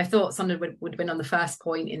Sonder would have been on the first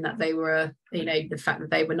point, in that they were, the fact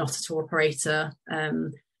that they were not a tour operator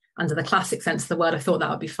under the classic sense of the word. I thought that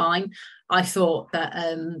would be fine. I thought that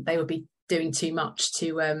they would be doing too much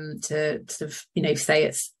to sort of say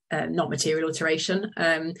it's not material alteration.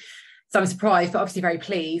 So I'm surprised, but obviously very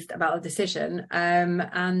pleased about the decision.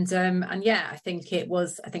 And yeah, I think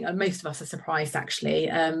most of us are surprised actually,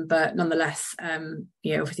 but nonetheless,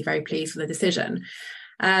 obviously very pleased with the decision.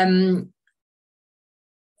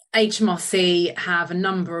 HMRC have a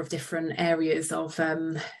number of different areas of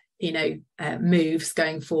moves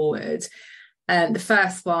going forward. The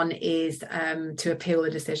first one is to appeal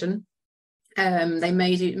the decision. They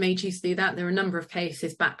may choose to do that. There are a number of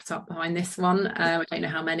cases backed up behind this one. I don't know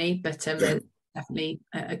how many, but there's definitely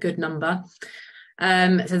a good number.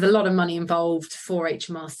 So there's a lot of money involved for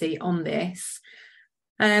HMRC on this.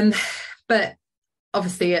 But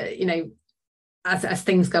obviously, as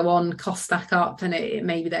things go on, costs stack up, and it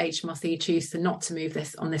may be that HMRC choose not to move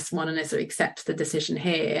this on this one and sort of accept the decision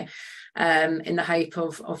here, in the hope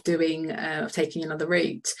of taking another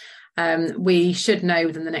route. We should know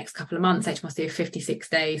within the next couple of months. HMRC have 56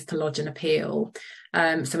 days to lodge an appeal,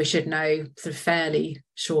 so we should know sort of fairly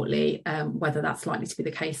shortly whether that's likely to be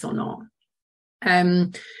the case or not.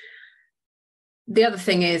 The other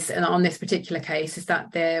thing is, and on this particular case, is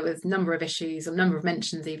that there was a number of issues, a number of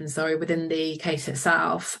mentions even, within the case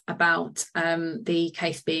itself about the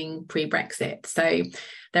case being pre-Brexit. So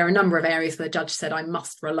there are a number of areas where the judge said, I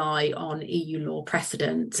must rely on EU law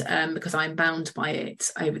precedent because I'm bound by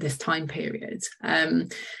it over this time period.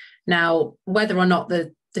 Now, whether or not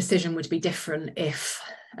the decision would be different if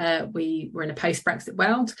we were in a post-Brexit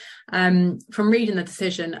world, from reading the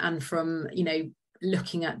decision and from,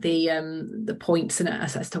 looking at the points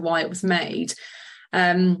as to why it was made,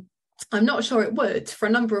 I'm not sure it would, for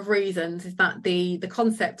a number of reasons. Is that the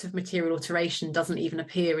concept of material alteration doesn't even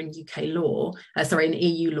appear in UK law, in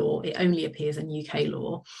EU law. It only appears in UK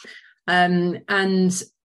law. And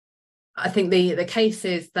I think the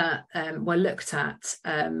cases that were looked at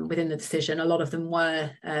within the decision, a lot of them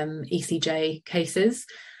were ECJ cases.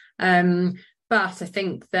 But I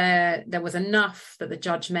think there was enough that the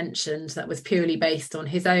judge mentioned that was purely based on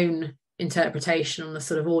his own interpretation on the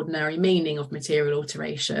sort of ordinary meaning of material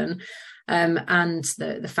alteration, and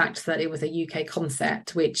the fact that it was a UK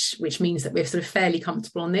concept, which means that we're sort of fairly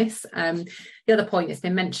comfortable on this. The other point that's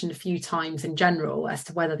been mentioned a few times in general as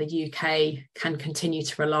to whether the UK can continue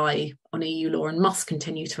to rely on EU law and must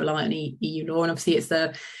continue to rely on EU law, and obviously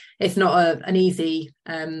it's not an easy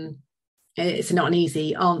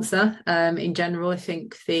answer in general. I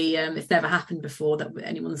think it's never happened before that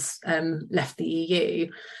anyone's left the EU,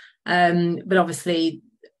 but obviously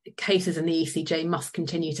cases in the ECJ must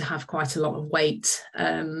continue to have quite a lot of weight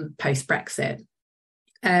post-Brexit.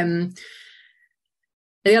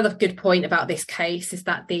 The other good point about this case is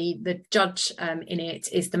that the judge in it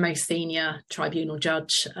is the most senior tribunal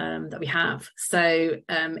judge that we have. So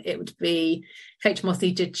it would be, if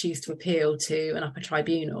HMRC did choose to appeal to an upper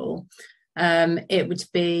tribunal, it would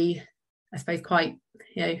be, I suppose, quite,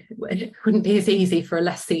 it wouldn't be as easy for a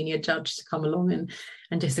less senior judge to come along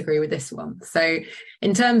and disagree with this one. So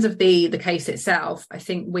in terms of the case itself, I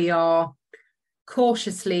think we are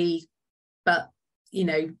cautiously, but,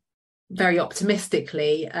 very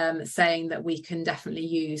optimistically saying that we can definitely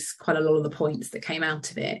use quite a lot of the points that came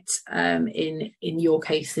out of it in your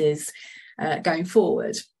cases going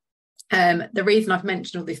forward. The reason I've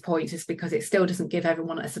mentioned all these points is because it still doesn't give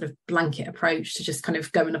everyone a sort of blanket approach to just kind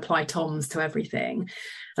of go and apply TOMS to everything.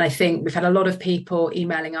 And I think we've had a lot of people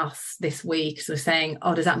emailing us this week sort of saying,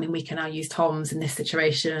 oh, does that mean we can now use TOMS in this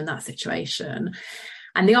situation and that situation?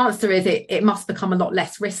 And the answer is it must become a lot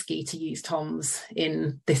less risky to use TOMS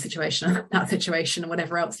in this situation, that situation, and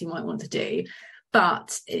whatever else you might want to do.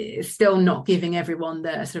 But it's still not giving everyone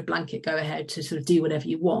the sort of blanket go ahead to sort of do whatever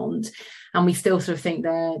you want. And we still sort of think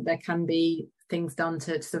there can be things done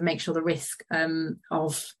to sort of make sure the risk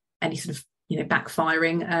of any sort of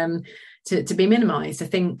backfiring to be minimised. I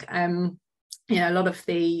think a lot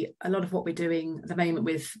of what we're doing at the moment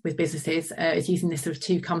with businesses is using this sort of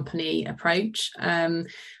two company approach,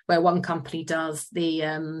 where one company does the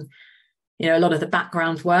a lot of the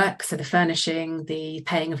background work, so the furnishing, the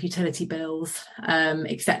paying of utility bills,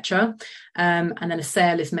 etc. And then a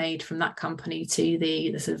sale is made from that company to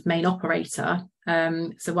the sort of main operator.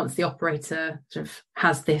 So once the operator sort of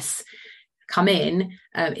has this come in,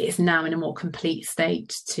 it's now in a more complete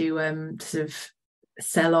state to sort of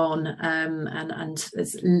sell on, and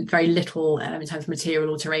there's very little in terms of material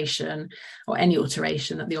alteration or any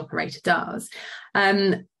alteration that the operator does.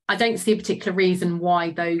 I don't see a particular reason why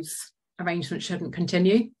those arrangements shouldn't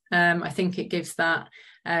continue. I think it gives that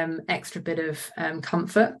extra bit of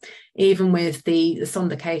comfort, even with the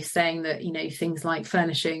Sonder case saying that things like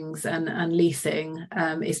furnishings and leasing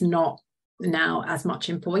is not now as much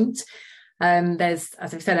in point. There's,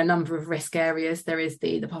 as I've said, a number of risk areas. There is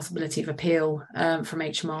the possibility of appeal from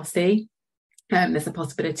HMRC. There's the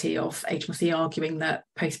possibility of HMRC arguing that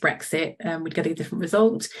post-Brexit we'd get a different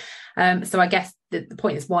result. So I guess the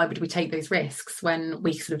point is, why would we take those risks when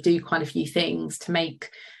we sort of do quite a few things to make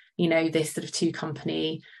this sort of two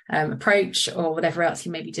company approach, or whatever else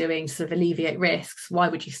you may be doing to sort of alleviate risks? Why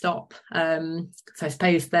would you stop? So I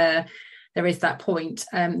suppose there is that point.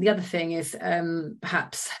 The other thing is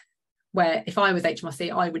perhaps where, if I was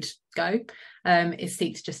HMRC, I would go, is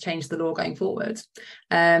seek to just change the law going forward.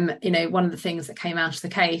 One of the things that came out of the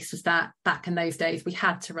case was that back in those days we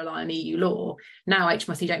had to rely on EU law. Now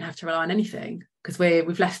HMRC don't have to rely on anything because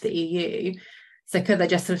we've left the EU. So could they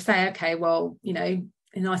just sort of say, okay, well, in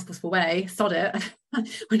a nice possible way, sod it.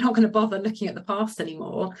 We're not going to bother looking at the past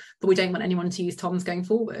anymore, but we don't want anyone to use TOMS going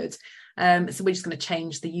forward. So we're just going to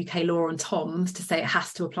change the UK law on TOMS to say it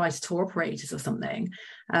has to apply to tour operators or something.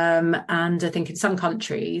 And I think in some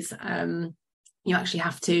countries, you actually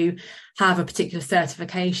have to have a particular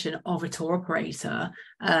certification of a tour operator,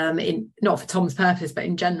 not for TOMS purpose, but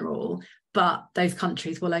in general. But those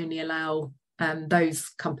countries will only allow those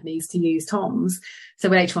companies to use TOMS. So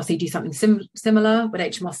would HMRC do something similar? Would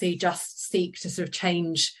HMRC just seek to sort of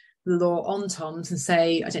change the law on TOMS and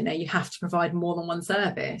say, I don't know, you have to provide more than one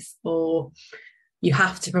service, or you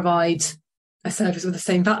have to provide a service with the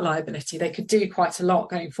same VAT liability? They could do quite a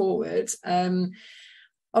lot going forward.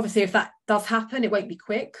 Obviously, if that does happen, it won't be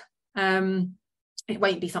quick. It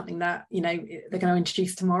won't be something that they're going to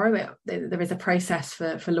introduce tomorrow. There is a process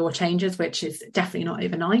for law changes, which is definitely not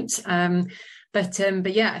overnight.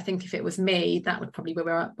 But yeah, I think if it was me, that would probably be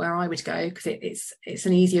where I would go, because it's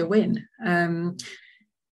an easier win.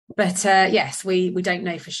 But yes, we don't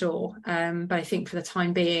know for sure. But I think for the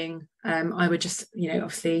time being, I would just,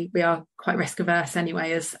 obviously we are quite risk averse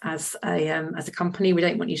anyway as a company. We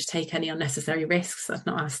don't want you to take any unnecessary risks. That's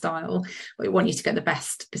not our style. We want you to get the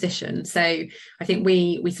best position. So I think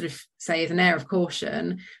we sort of say as an air of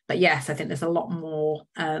caution. But yes, I think there's a lot more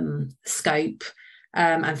scope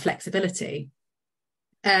and flexibility.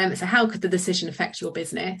 So how could the decision affect your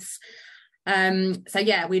business? So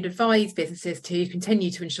yeah, we'd advise businesses to continue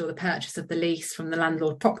to ensure the purchase of the lease from the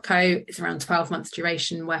landlord propco is around 12 months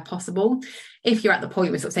duration where possible. If you're at the point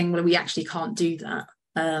where sort of saying, well, we actually can't do that,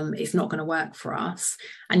 it's not going to work for us,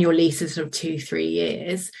 and your lease is sort of 2-3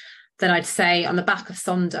 years, then I'd say on the back of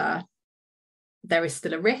Sonder, there is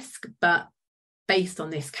still a risk, but based on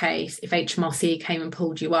this case, if HMRC came and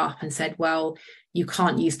pulled you up and said, well, you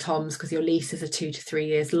can't use TOMS because your leases are 2 to 3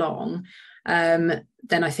 years long, then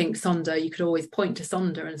I think Sonder, you could always point to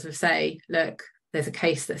Sonder and sort of say, look, there's a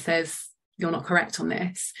case that says you're not correct on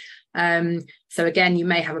this. So again, you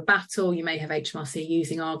may have a battle, you may have HMRC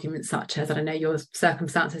using arguments such as, I don't know, your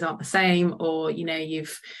circumstances aren't the same, or, you know,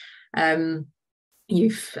 we've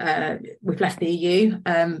left the EU,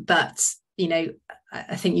 but, you know,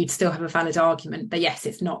 I think you'd still have a valid argument. But yes,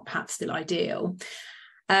 it's not perhaps still ideal.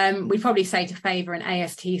 We'd probably say to favour an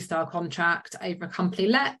AST style contract over a company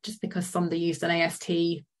let, just because Sonder used an AST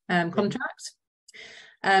contract.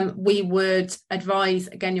 We would advise,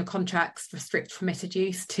 again, your contracts restrict permitted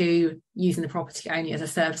use to using the property only as a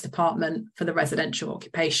service department for the residential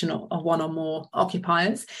occupation or one or more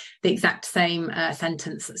occupiers, the exact same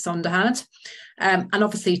sentence that Sonder had. And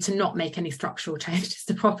obviously to not make any structural changes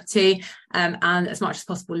to property, and as much as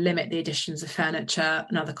possible limit the additions of furniture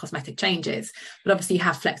and other cosmetic changes. But obviously you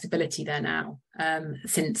have flexibility there now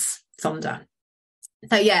since Sonder.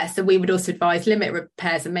 So yeah, so we would also advise limit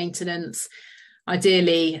repairs and maintenance.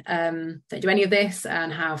 Ideally, don't do any of this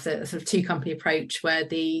and have the sort of two company approach where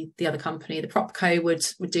the other company, the PropCo,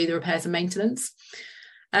 would do the repairs and maintenance.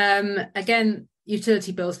 Again,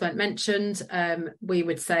 utility bills weren't mentioned. We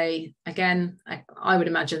would say, again, I would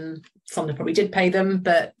imagine Sonder probably did pay them,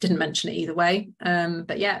 but didn't mention it either way.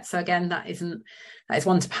 But yeah, so again, that is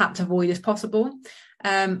one to perhaps avoid if possible,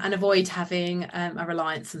 and avoid having a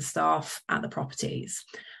reliance on staff at the properties.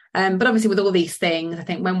 But obviously with all these things, I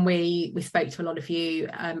think when we spoke to a lot of you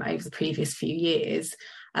over the previous few years,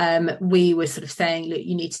 we were sort of saying, look,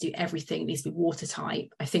 you need to do everything. It needs to be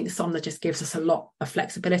watertight. I think Sonder just gives us a lot of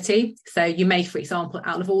flexibility. So you may, for example,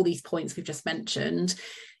 out of all these points we've just mentioned,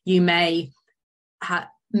 you may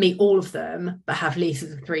meet all of them, but have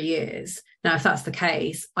leases of 3 years. Now, if that's the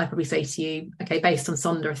case, I'd probably say to you, okay, based on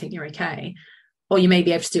Sonder, I think you're okay. Or you may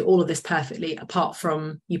be able to do all of this perfectly, apart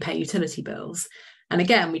from you pay utility bills. And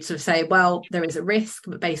again, we'd sort of say, well, there is a risk,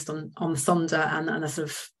 but based on Sonder and the sort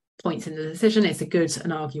of points in the decision, it's a good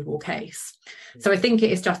and arguable case. So I think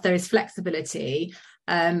it is just there is flexibility,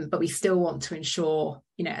 but we still want to ensure,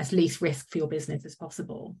 you know, as least risk for your business as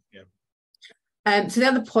possible. Yeah. So the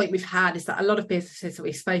other point we've had is that a lot of businesses that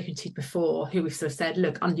we've spoken to before, who we've sort of said,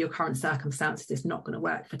 look, under your current circumstances, it's not going to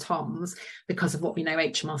work for TOMS because of what we know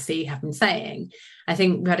HMRC have been saying. I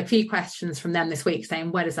think we had a few questions from them this week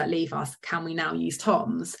saying, where does that leave us? Can we now use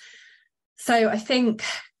TOMS? So I think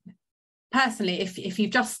personally,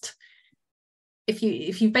 if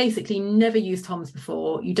you basically never used TOMS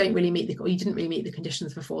before, you didn't really meet the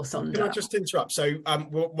conditions before Sonder. Can I just interrupt? So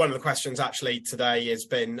one of the questions actually today has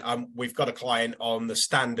been, we've got a client on the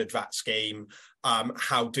standard VAT scheme.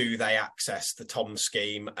 How do they access the TOMS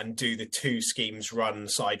scheme, and do the two schemes run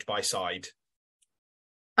side by side?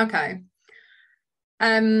 Okay.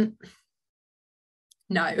 No.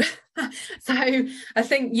 So I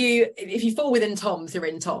think if you fall within TOMS, you're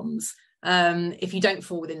in TOMS. If you don't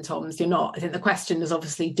fall within TOMS, you're not. I think the question is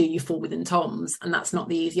obviously, do you fall within TOMS? And that's not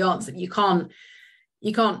the easy answer. You can't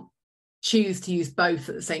choose to use both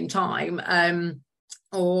at the same time.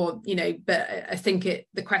 Or, you know, but I think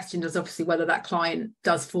the question is obviously whether that client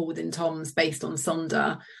does fall within TOMS based on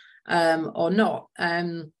Sonder or not.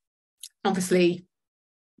 Obviously,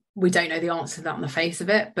 we don't know the answer to that on the face of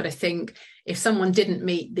it, but I think if someone didn't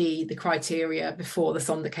meet the criteria before the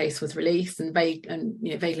Sonder case was released, and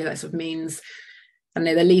vaguely that sort of means, I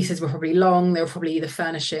know their leases were probably long, they were probably either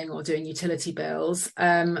furnishing or doing utility bills,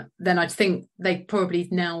 then I'd think they probably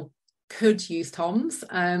now could use TOMS.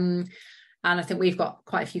 And I think we've got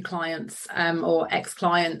quite a few clients or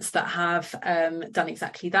ex-clients that have done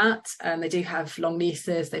exactly that. They do have long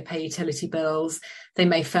leases, they pay utility bills, they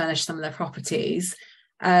may furnish some of their properties.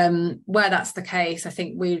 Where that's the case, I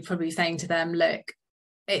think we'd probably be saying to them, look,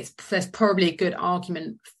 there's probably a good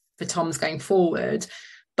argument for TOMS going forward,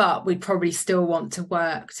 but we'd probably still want to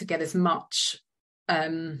work to get as much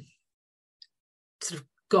sort of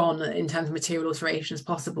gone in terms of material alteration as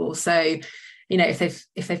possible. So, you know,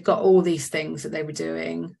 if they've got all these things that they were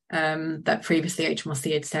doing that previously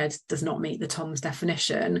HMRC had said does not meet the TOMS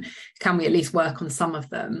definition, can we at least work on some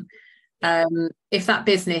of them? If that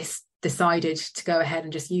business decided to go ahead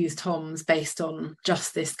and just use TOMS based on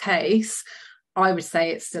just this case, I would say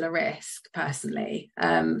it's still a risk personally,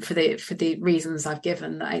 for the reasons I've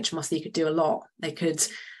given, that HMRC could do a lot. They could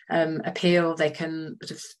appeal, they can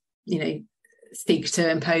just, you know, seek to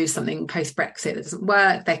impose something post-Brexit that doesn't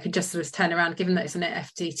work. They could just sort of turn around, given that it's an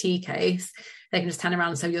FTT case, they can just turn around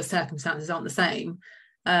and say your circumstances aren't the same.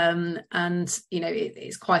 And you know,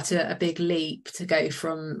 it's quite a big leap to go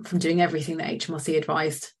from doing everything that HMRC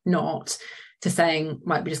advised not to saying,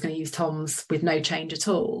 right, we're just going to use TOMS with no change at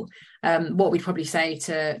all. What we'd probably say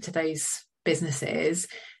to those businesses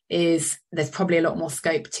is there's probably a lot more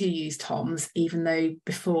scope to use TOMS, even though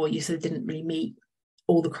before you sort of didn't really meet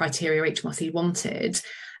all the criteria HMRC wanted.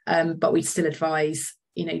 But we'd still advise,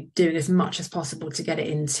 doing as much as possible to get it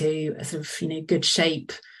into a sort of, good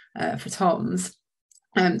shape for TOMS.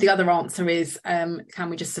 The other answer is, can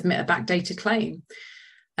we just submit a backdated claim?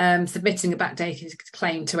 Submitting a backdated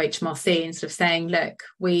claim to HMRC and sort of saying, look,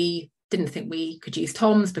 we didn't think we could use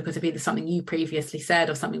TOMS because of either something you previously said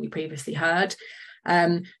or something we previously heard.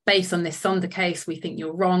 Based on this Sonder case, we think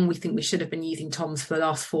you're wrong. We think we should have been using TOMS for the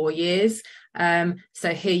last 4 years. So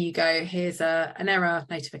here you go. Here's an error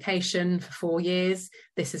notification for 4 years.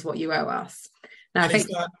 This is what you owe us. Now,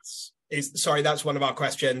 sorry, that's one of our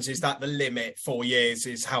questions. Is that the limit? 4 years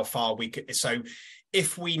is how far we could. So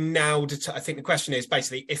if we now, I think the question is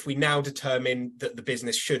basically, if we now determine that the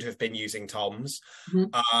business should have been using TOMS,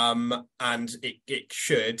 and it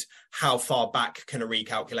should, how far back can a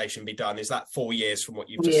recalculation be done? Is that 4 years from what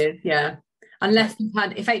you've just said? Yeah. Unless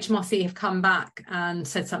if HMRC have come back and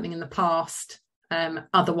said something in the past,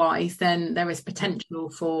 otherwise, then there is potential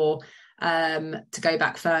for to go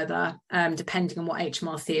back further, depending on what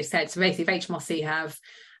HMRC have said. So basically, if HMRC have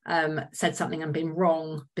said something and been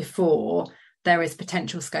wrong before, there is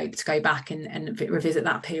potential scope to go back and revisit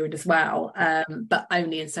that period as well, but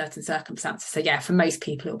only in certain circumstances. So yeah, for most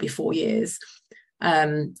people, it'll be 4 years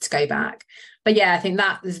to go back. But yeah, I think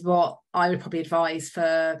that is what I would probably advise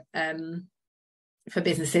for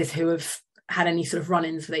businesses who have had any sort of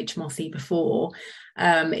run-ins with HMRC before,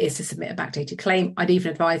 is to submit a backdated claim. I'd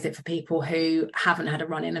even advise it for people who haven't had a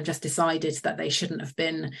run-in and just decided that they shouldn't have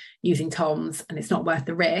been using TOMS and it's not worth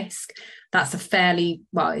the risk. That's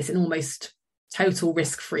it's an almost total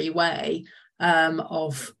risk-free way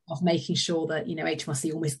of making sure that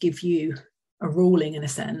HMRC almost give you a ruling in a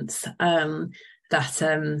sense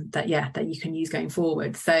that you can use going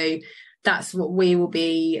forward. So that's what we will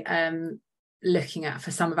be looking at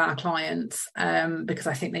for some of our clients, because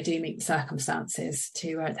I think they do meet the circumstances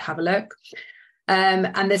to have a look.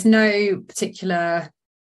 And there's no particular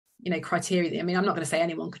criteria. I mean, I'm not going to say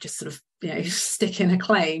anyone could just sort of stick in a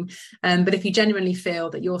claim, but if you genuinely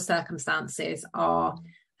feel that your circumstances are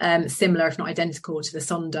similar, if not identical, to the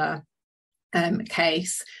Sonder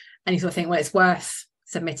case, and you sort of think, well, it's worth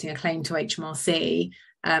submitting a claim to HMRC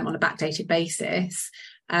on a backdated basis,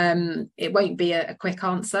 it won't be a quick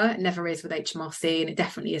answer. It never is with HMRC, and it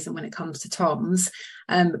definitely isn't when it comes to TOMS.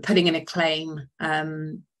 But putting in a claim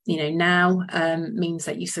now means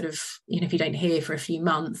that you sort of, if you don't hear for a few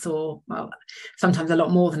months, or sometimes a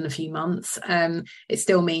lot more than a few months, it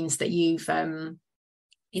still means that you've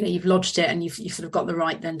lodged it, and you've sort of got the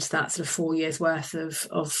right then to that sort of 4 years worth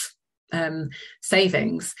of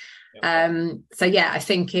savings. So yeah, I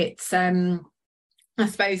think it's I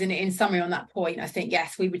suppose in summary on that point, I think,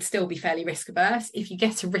 yes, we would still be fairly risk averse. If you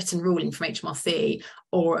get a written ruling from HMRC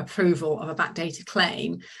or approval of a backdated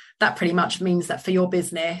claim, that pretty much means that for your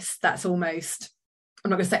business, that's almost, I'm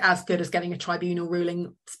not going to say as good as getting a tribunal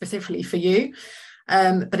ruling specifically for you,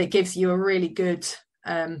 but it gives you a really good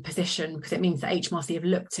position, because it means that HMRC have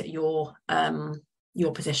looked at your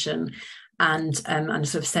position and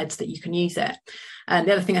sort of said that you can use it. And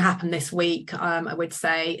the other thing that happened this week, I would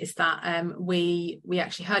say, is that we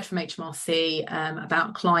actually heard from HMRC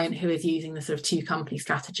about a client who is using the sort of 2-company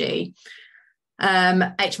strategy.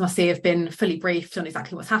 HMRC have been fully briefed on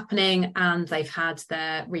exactly what's happening, and they've had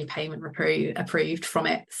their repayment approved from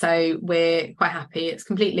it. So we're quite happy. It's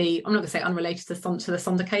completely, I'm not going to say unrelated to the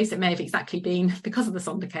Sonder case. It may have exactly been because of the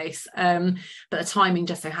Sonder case, but the timing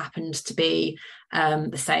just so happened to be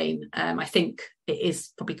the same. I think it is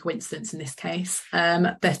probably coincidence in this case,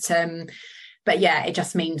 but yeah, it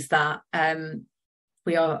just means that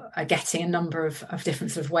we are getting a number of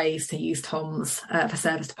different sort of ways to use TOMS for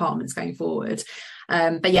service departments going forward.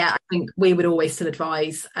 But yeah, I think we would always still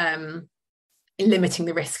advise limiting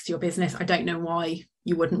the risk to your business. I don't know why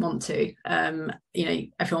you wouldn't want to.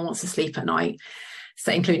 Everyone wants to sleep at night,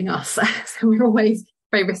 so including us. So we're always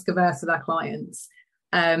very risk averse with our clients.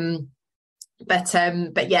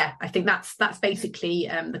 But yeah, I think that's basically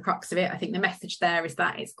the crux of it. I think the message there is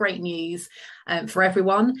that it's great news for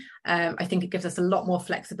everyone. I think it gives us a lot more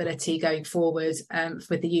flexibility going forward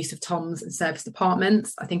with the use of TOMS and service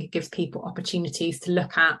departments. I think it gives people opportunities to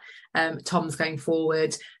look at TOMS going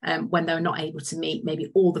forward when they're not able to meet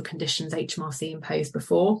maybe all the conditions HMRC imposed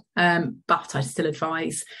before. But I still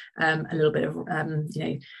advise a little bit of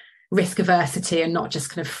risk aversity, and not just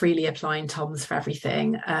kind of freely applying TOMS for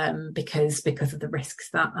everything, because of the risks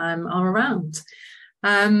that are around.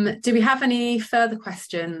 Do we have any further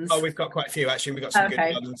questions? Oh, we've got quite a few actually. We've got some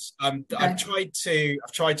Okay. good ones. Okay. I've tried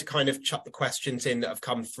to kind of chuck the questions in that have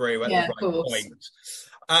come through at the right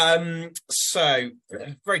point. So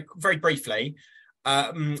very, very briefly,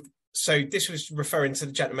 so this was referring to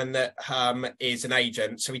the gentleman that is an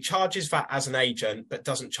agent. So he charges VAT as an agent, but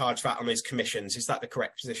doesn't charge VAT on his commissions. Is that the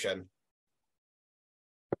correct position?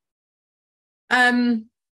 I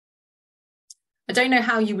don't know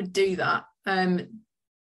how you would do that.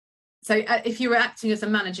 So if you were acting as a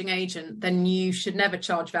managing agent, then you should never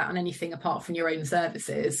charge VAT on anything apart from your own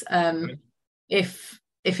services. If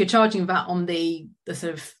you're charging VAT on the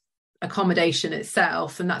sort of accommodation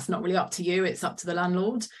itself, then that's not really up to you, it's up to the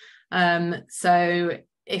landlord. So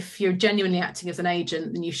if you're genuinely acting as an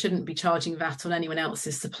agent, then you shouldn't be charging VAT on anyone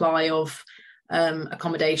else's supply of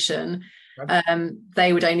accommodation.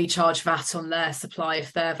 They would only charge VAT on their supply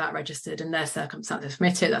if they're VAT registered and their circumstances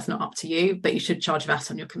permit it. That's not up to you, but you should charge VAT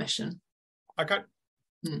on your commission. Okay.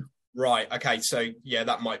 Right. Okay. So yeah,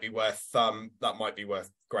 that might be worth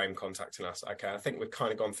Graham contacting us. Okay. I think we've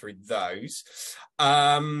kind of gone through those.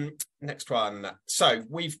 Next one. So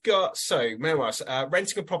we've got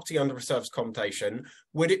renting a property under a service accommodation.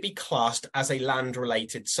 Would it be classed as a land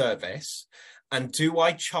related service? And do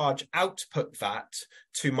I charge output VAT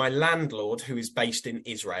to my landlord who is based in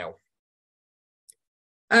Israel?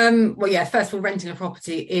 Well, yeah, first of all, renting a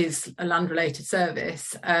property is a land-related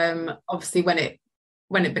service. Obviously, when it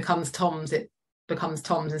becomes TOMS, it becomes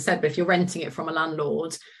TOMS instead. But if you're renting it from a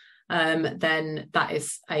landlord, then that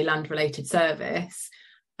is a land-related service.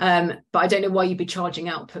 But I don't know why you'd be charging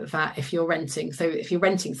output VAT if you're renting. So if you're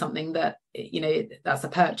renting something that, that's a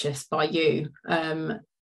purchase by you.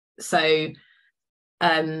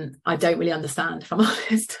 I don't really understand, if I'm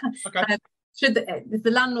honest. Okay. If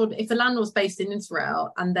the landlord's based in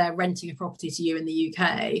Israel and they're renting a property to you in the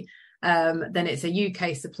UK, then it's a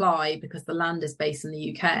UK supply because the land is based in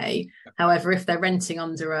the UK. However, if they're renting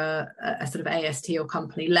under a sort of AST or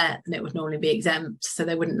company let, then it would normally be exempt, so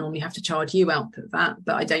they wouldn't normally have to charge you output VAT.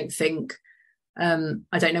 But I don't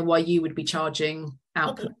know why you would be charging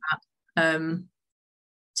output VAT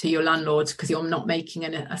to your landlord, because you're not making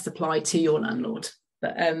a supply to your landlord.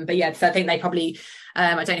 But yeah, so I think they probably,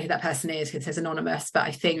 I don't know who that person is because it says anonymous, but I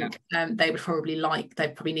think they would probably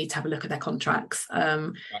need to have a look at their contracts,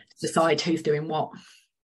 decide who's doing what.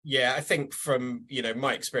 Yeah, I think from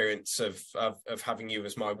my experience of having you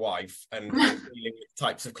as my wife and dealing with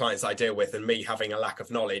types of clients I deal with, and me having a lack of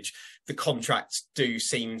knowledge, the contracts do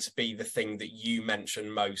seem to be the thing that you mention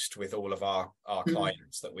most with all of our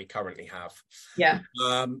clients that we currently have. Yeah.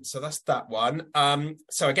 So that's that one.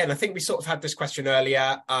 So again, I think we sort of had this question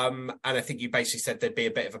earlier, and I think you basically said there'd be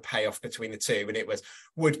a bit of a payoff between the two, and it was,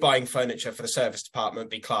 would buying furniture for the service department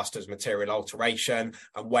be classed as material alteration,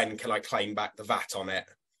 and when can I claim back the VAT on it?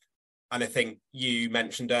 And I think you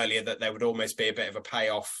mentioned earlier that there would almost be a bit of a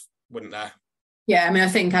payoff, wouldn't there? Yeah, I mean, I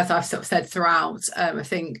think, as I've sort of said throughout, I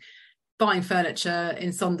think buying furniture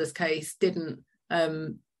in Sonder's case didn't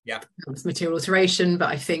material alteration, but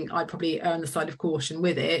I think I'd probably err on the side of caution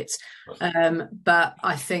with it. But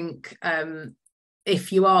I think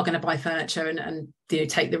if you are going to buy furniture and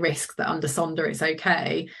take the risk that under Sonder it's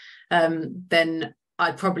okay, then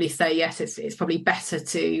I'd probably say yes, it's probably better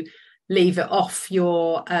to leave it off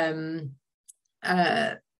your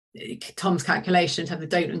TOMS calculation in terms of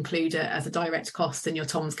don't include it as a direct cost in your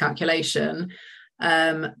TOMS calculation,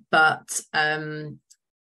 but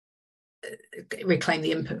reclaim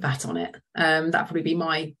the input VAT on it. That'd probably be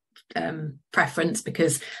my preference,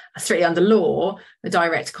 because strictly under law, the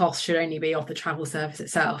direct cost should only be off the travel service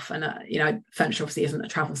itself, and furniture obviously isn't a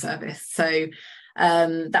travel service, so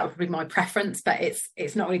that would be my preference, but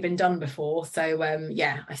it's not really been done before. So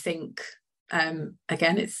I think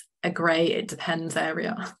again, it's a grey, it depends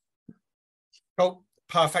area. Cool,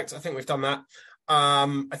 perfect. I think we've done that.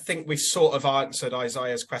 I think we've sort of answered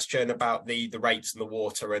Isaiah's question about the rates and the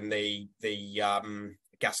water and the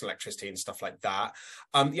gas and electricity and stuff like that.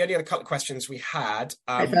 The only other couple of questions we had,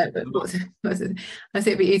 I said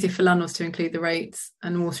it'd be easy for landlords to include the rates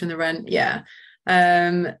and water in the rent.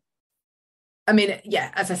 I mean,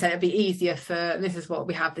 as I said, it'd be easier this is what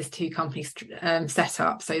we have, this two companies set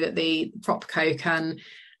up, so that the PropCo can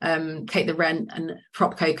take the rent, and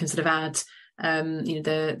PropCo can sort of add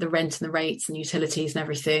the rent and the rates and utilities and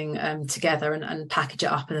everything together and package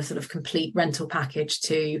it up in a sort of complete rental package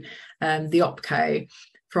to the OpCo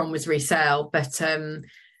for onwards resale. But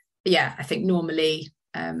I think normally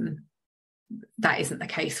that isn't the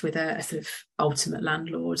case with a sort of ultimate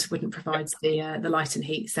landlord, wouldn't provide the light and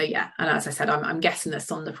heat. So and as I said, I'm guessing that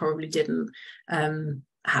Sonder probably didn't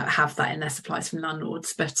have that in their supplies from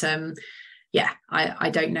landlords, but I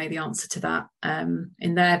don't know the answer to that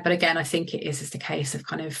in there. But again, I think it is just a case of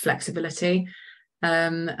kind of flexibility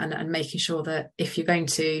and making sure that if you're going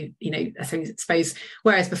to, I suppose,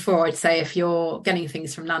 whereas before I'd say if you're getting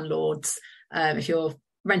things from landlords, if you're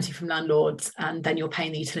renting from landlords and then you're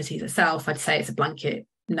paying the utilities itself, I'd say it's a blanket,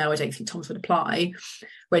 no, I don't think TOMS would apply.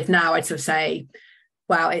 Whereas now I'd sort of say,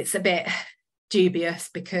 well, it's a bit dubious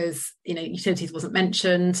because, utilities wasn't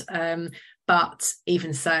mentioned, but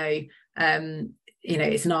even so,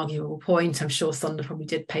 it's an arguable point. I'm sure Sonder probably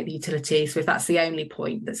did pay the utilities. So if that's the only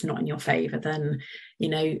point that's not in your favour, then,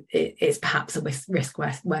 it's perhaps a risk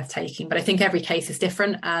worth taking. But I think every case is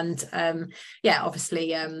different. And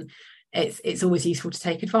obviously, it's always useful to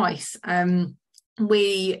take advice.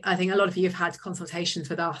 I think a lot of you have had consultations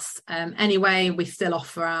with us anyway. We still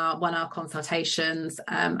offer our 1 hour consultations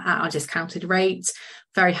at our discounted rate.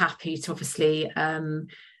 Very happy to obviously,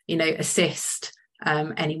 assist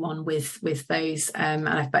anyone with those.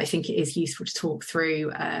 But I think it is useful to talk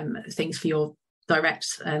through things for your direct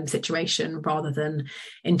situation rather than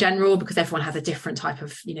in general, because everyone has a different type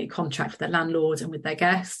of contract with their landlord and with their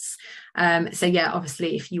guests.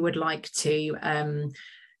 Obviously, if you would like to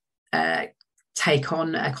take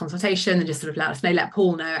on a consultation, and just sort of let us know, let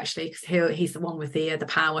Paul know actually, because he's the one with the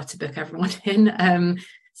power to book everyone in.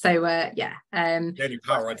 The only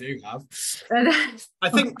power I do have. I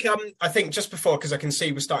think just before, because I can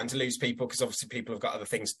see we're starting to lose people, because obviously people have got other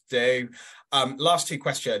things to do. Last 2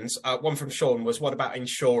 questions. One from Sean was, what about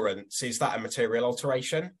insurance? Is that a material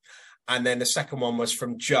alteration? And then the second one was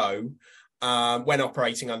from Joe. When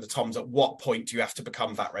operating under TOMS, at what point do you have to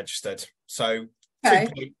become VAT registered? So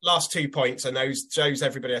last 2 points, and those Joe's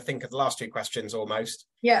everybody I think of the last 2 questions almost.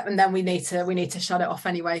 Yeah, and then we need to shut it off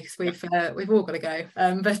anyway, because we've all got to go.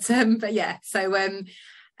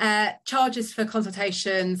 Charges for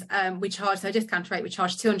consultations, we charge, so discount rate, we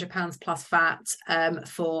charge £200 plus VAT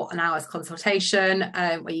for an hour's consultation,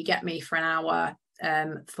 where you get me for an hour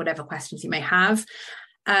for whatever questions you may have.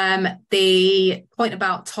 The point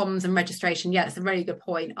about TOMS and registration, it's a really good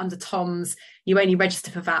point. Under TOMS, you only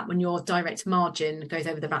register for VAT when your direct margin goes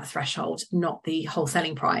over the VAT threshold, not the whole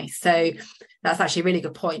selling price. So that's actually a really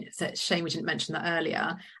good point. It's a shame we didn't mention that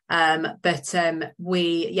earlier.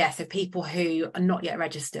 So people who are not yet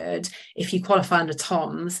registered, if you qualify under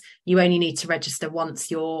TOMS, you only need to register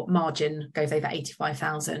once your margin goes over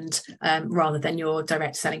 85,000, rather than your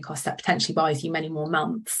direct selling cost. That potentially buys you many more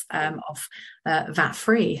months of VAT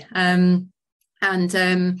free.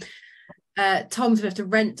 TOMS, we have to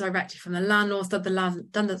rent directly from the landlords. Does the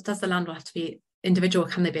landlord have to be individual?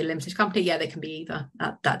 Can they be a limited company? Yeah, they can be either.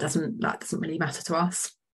 That doesn't really matter to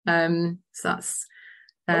us. So that's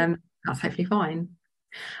hopefully fine.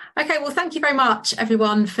 Okay, well, thank you very much,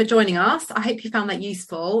 everyone, for joining us. I hope you found that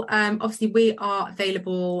useful. Obviously, we are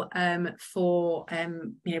available for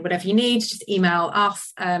whatever you need. Just email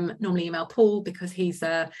us. Normally, email Paul, because he's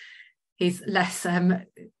less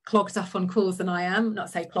clogged up on calls than I am. Not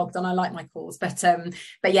say clogged on, I like my calls, but do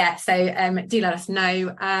let us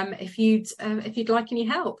know if you'd like any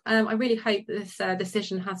help. I really hope this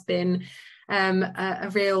decision has been a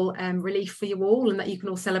real relief for you all, and that you can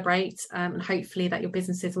all celebrate, and hopefully that your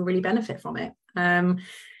businesses will really benefit from it.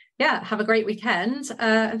 Have a great weekend,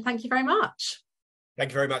 and thank you very much.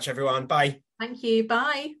 Thank you very much, everyone. Bye. Thank you.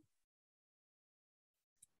 Bye.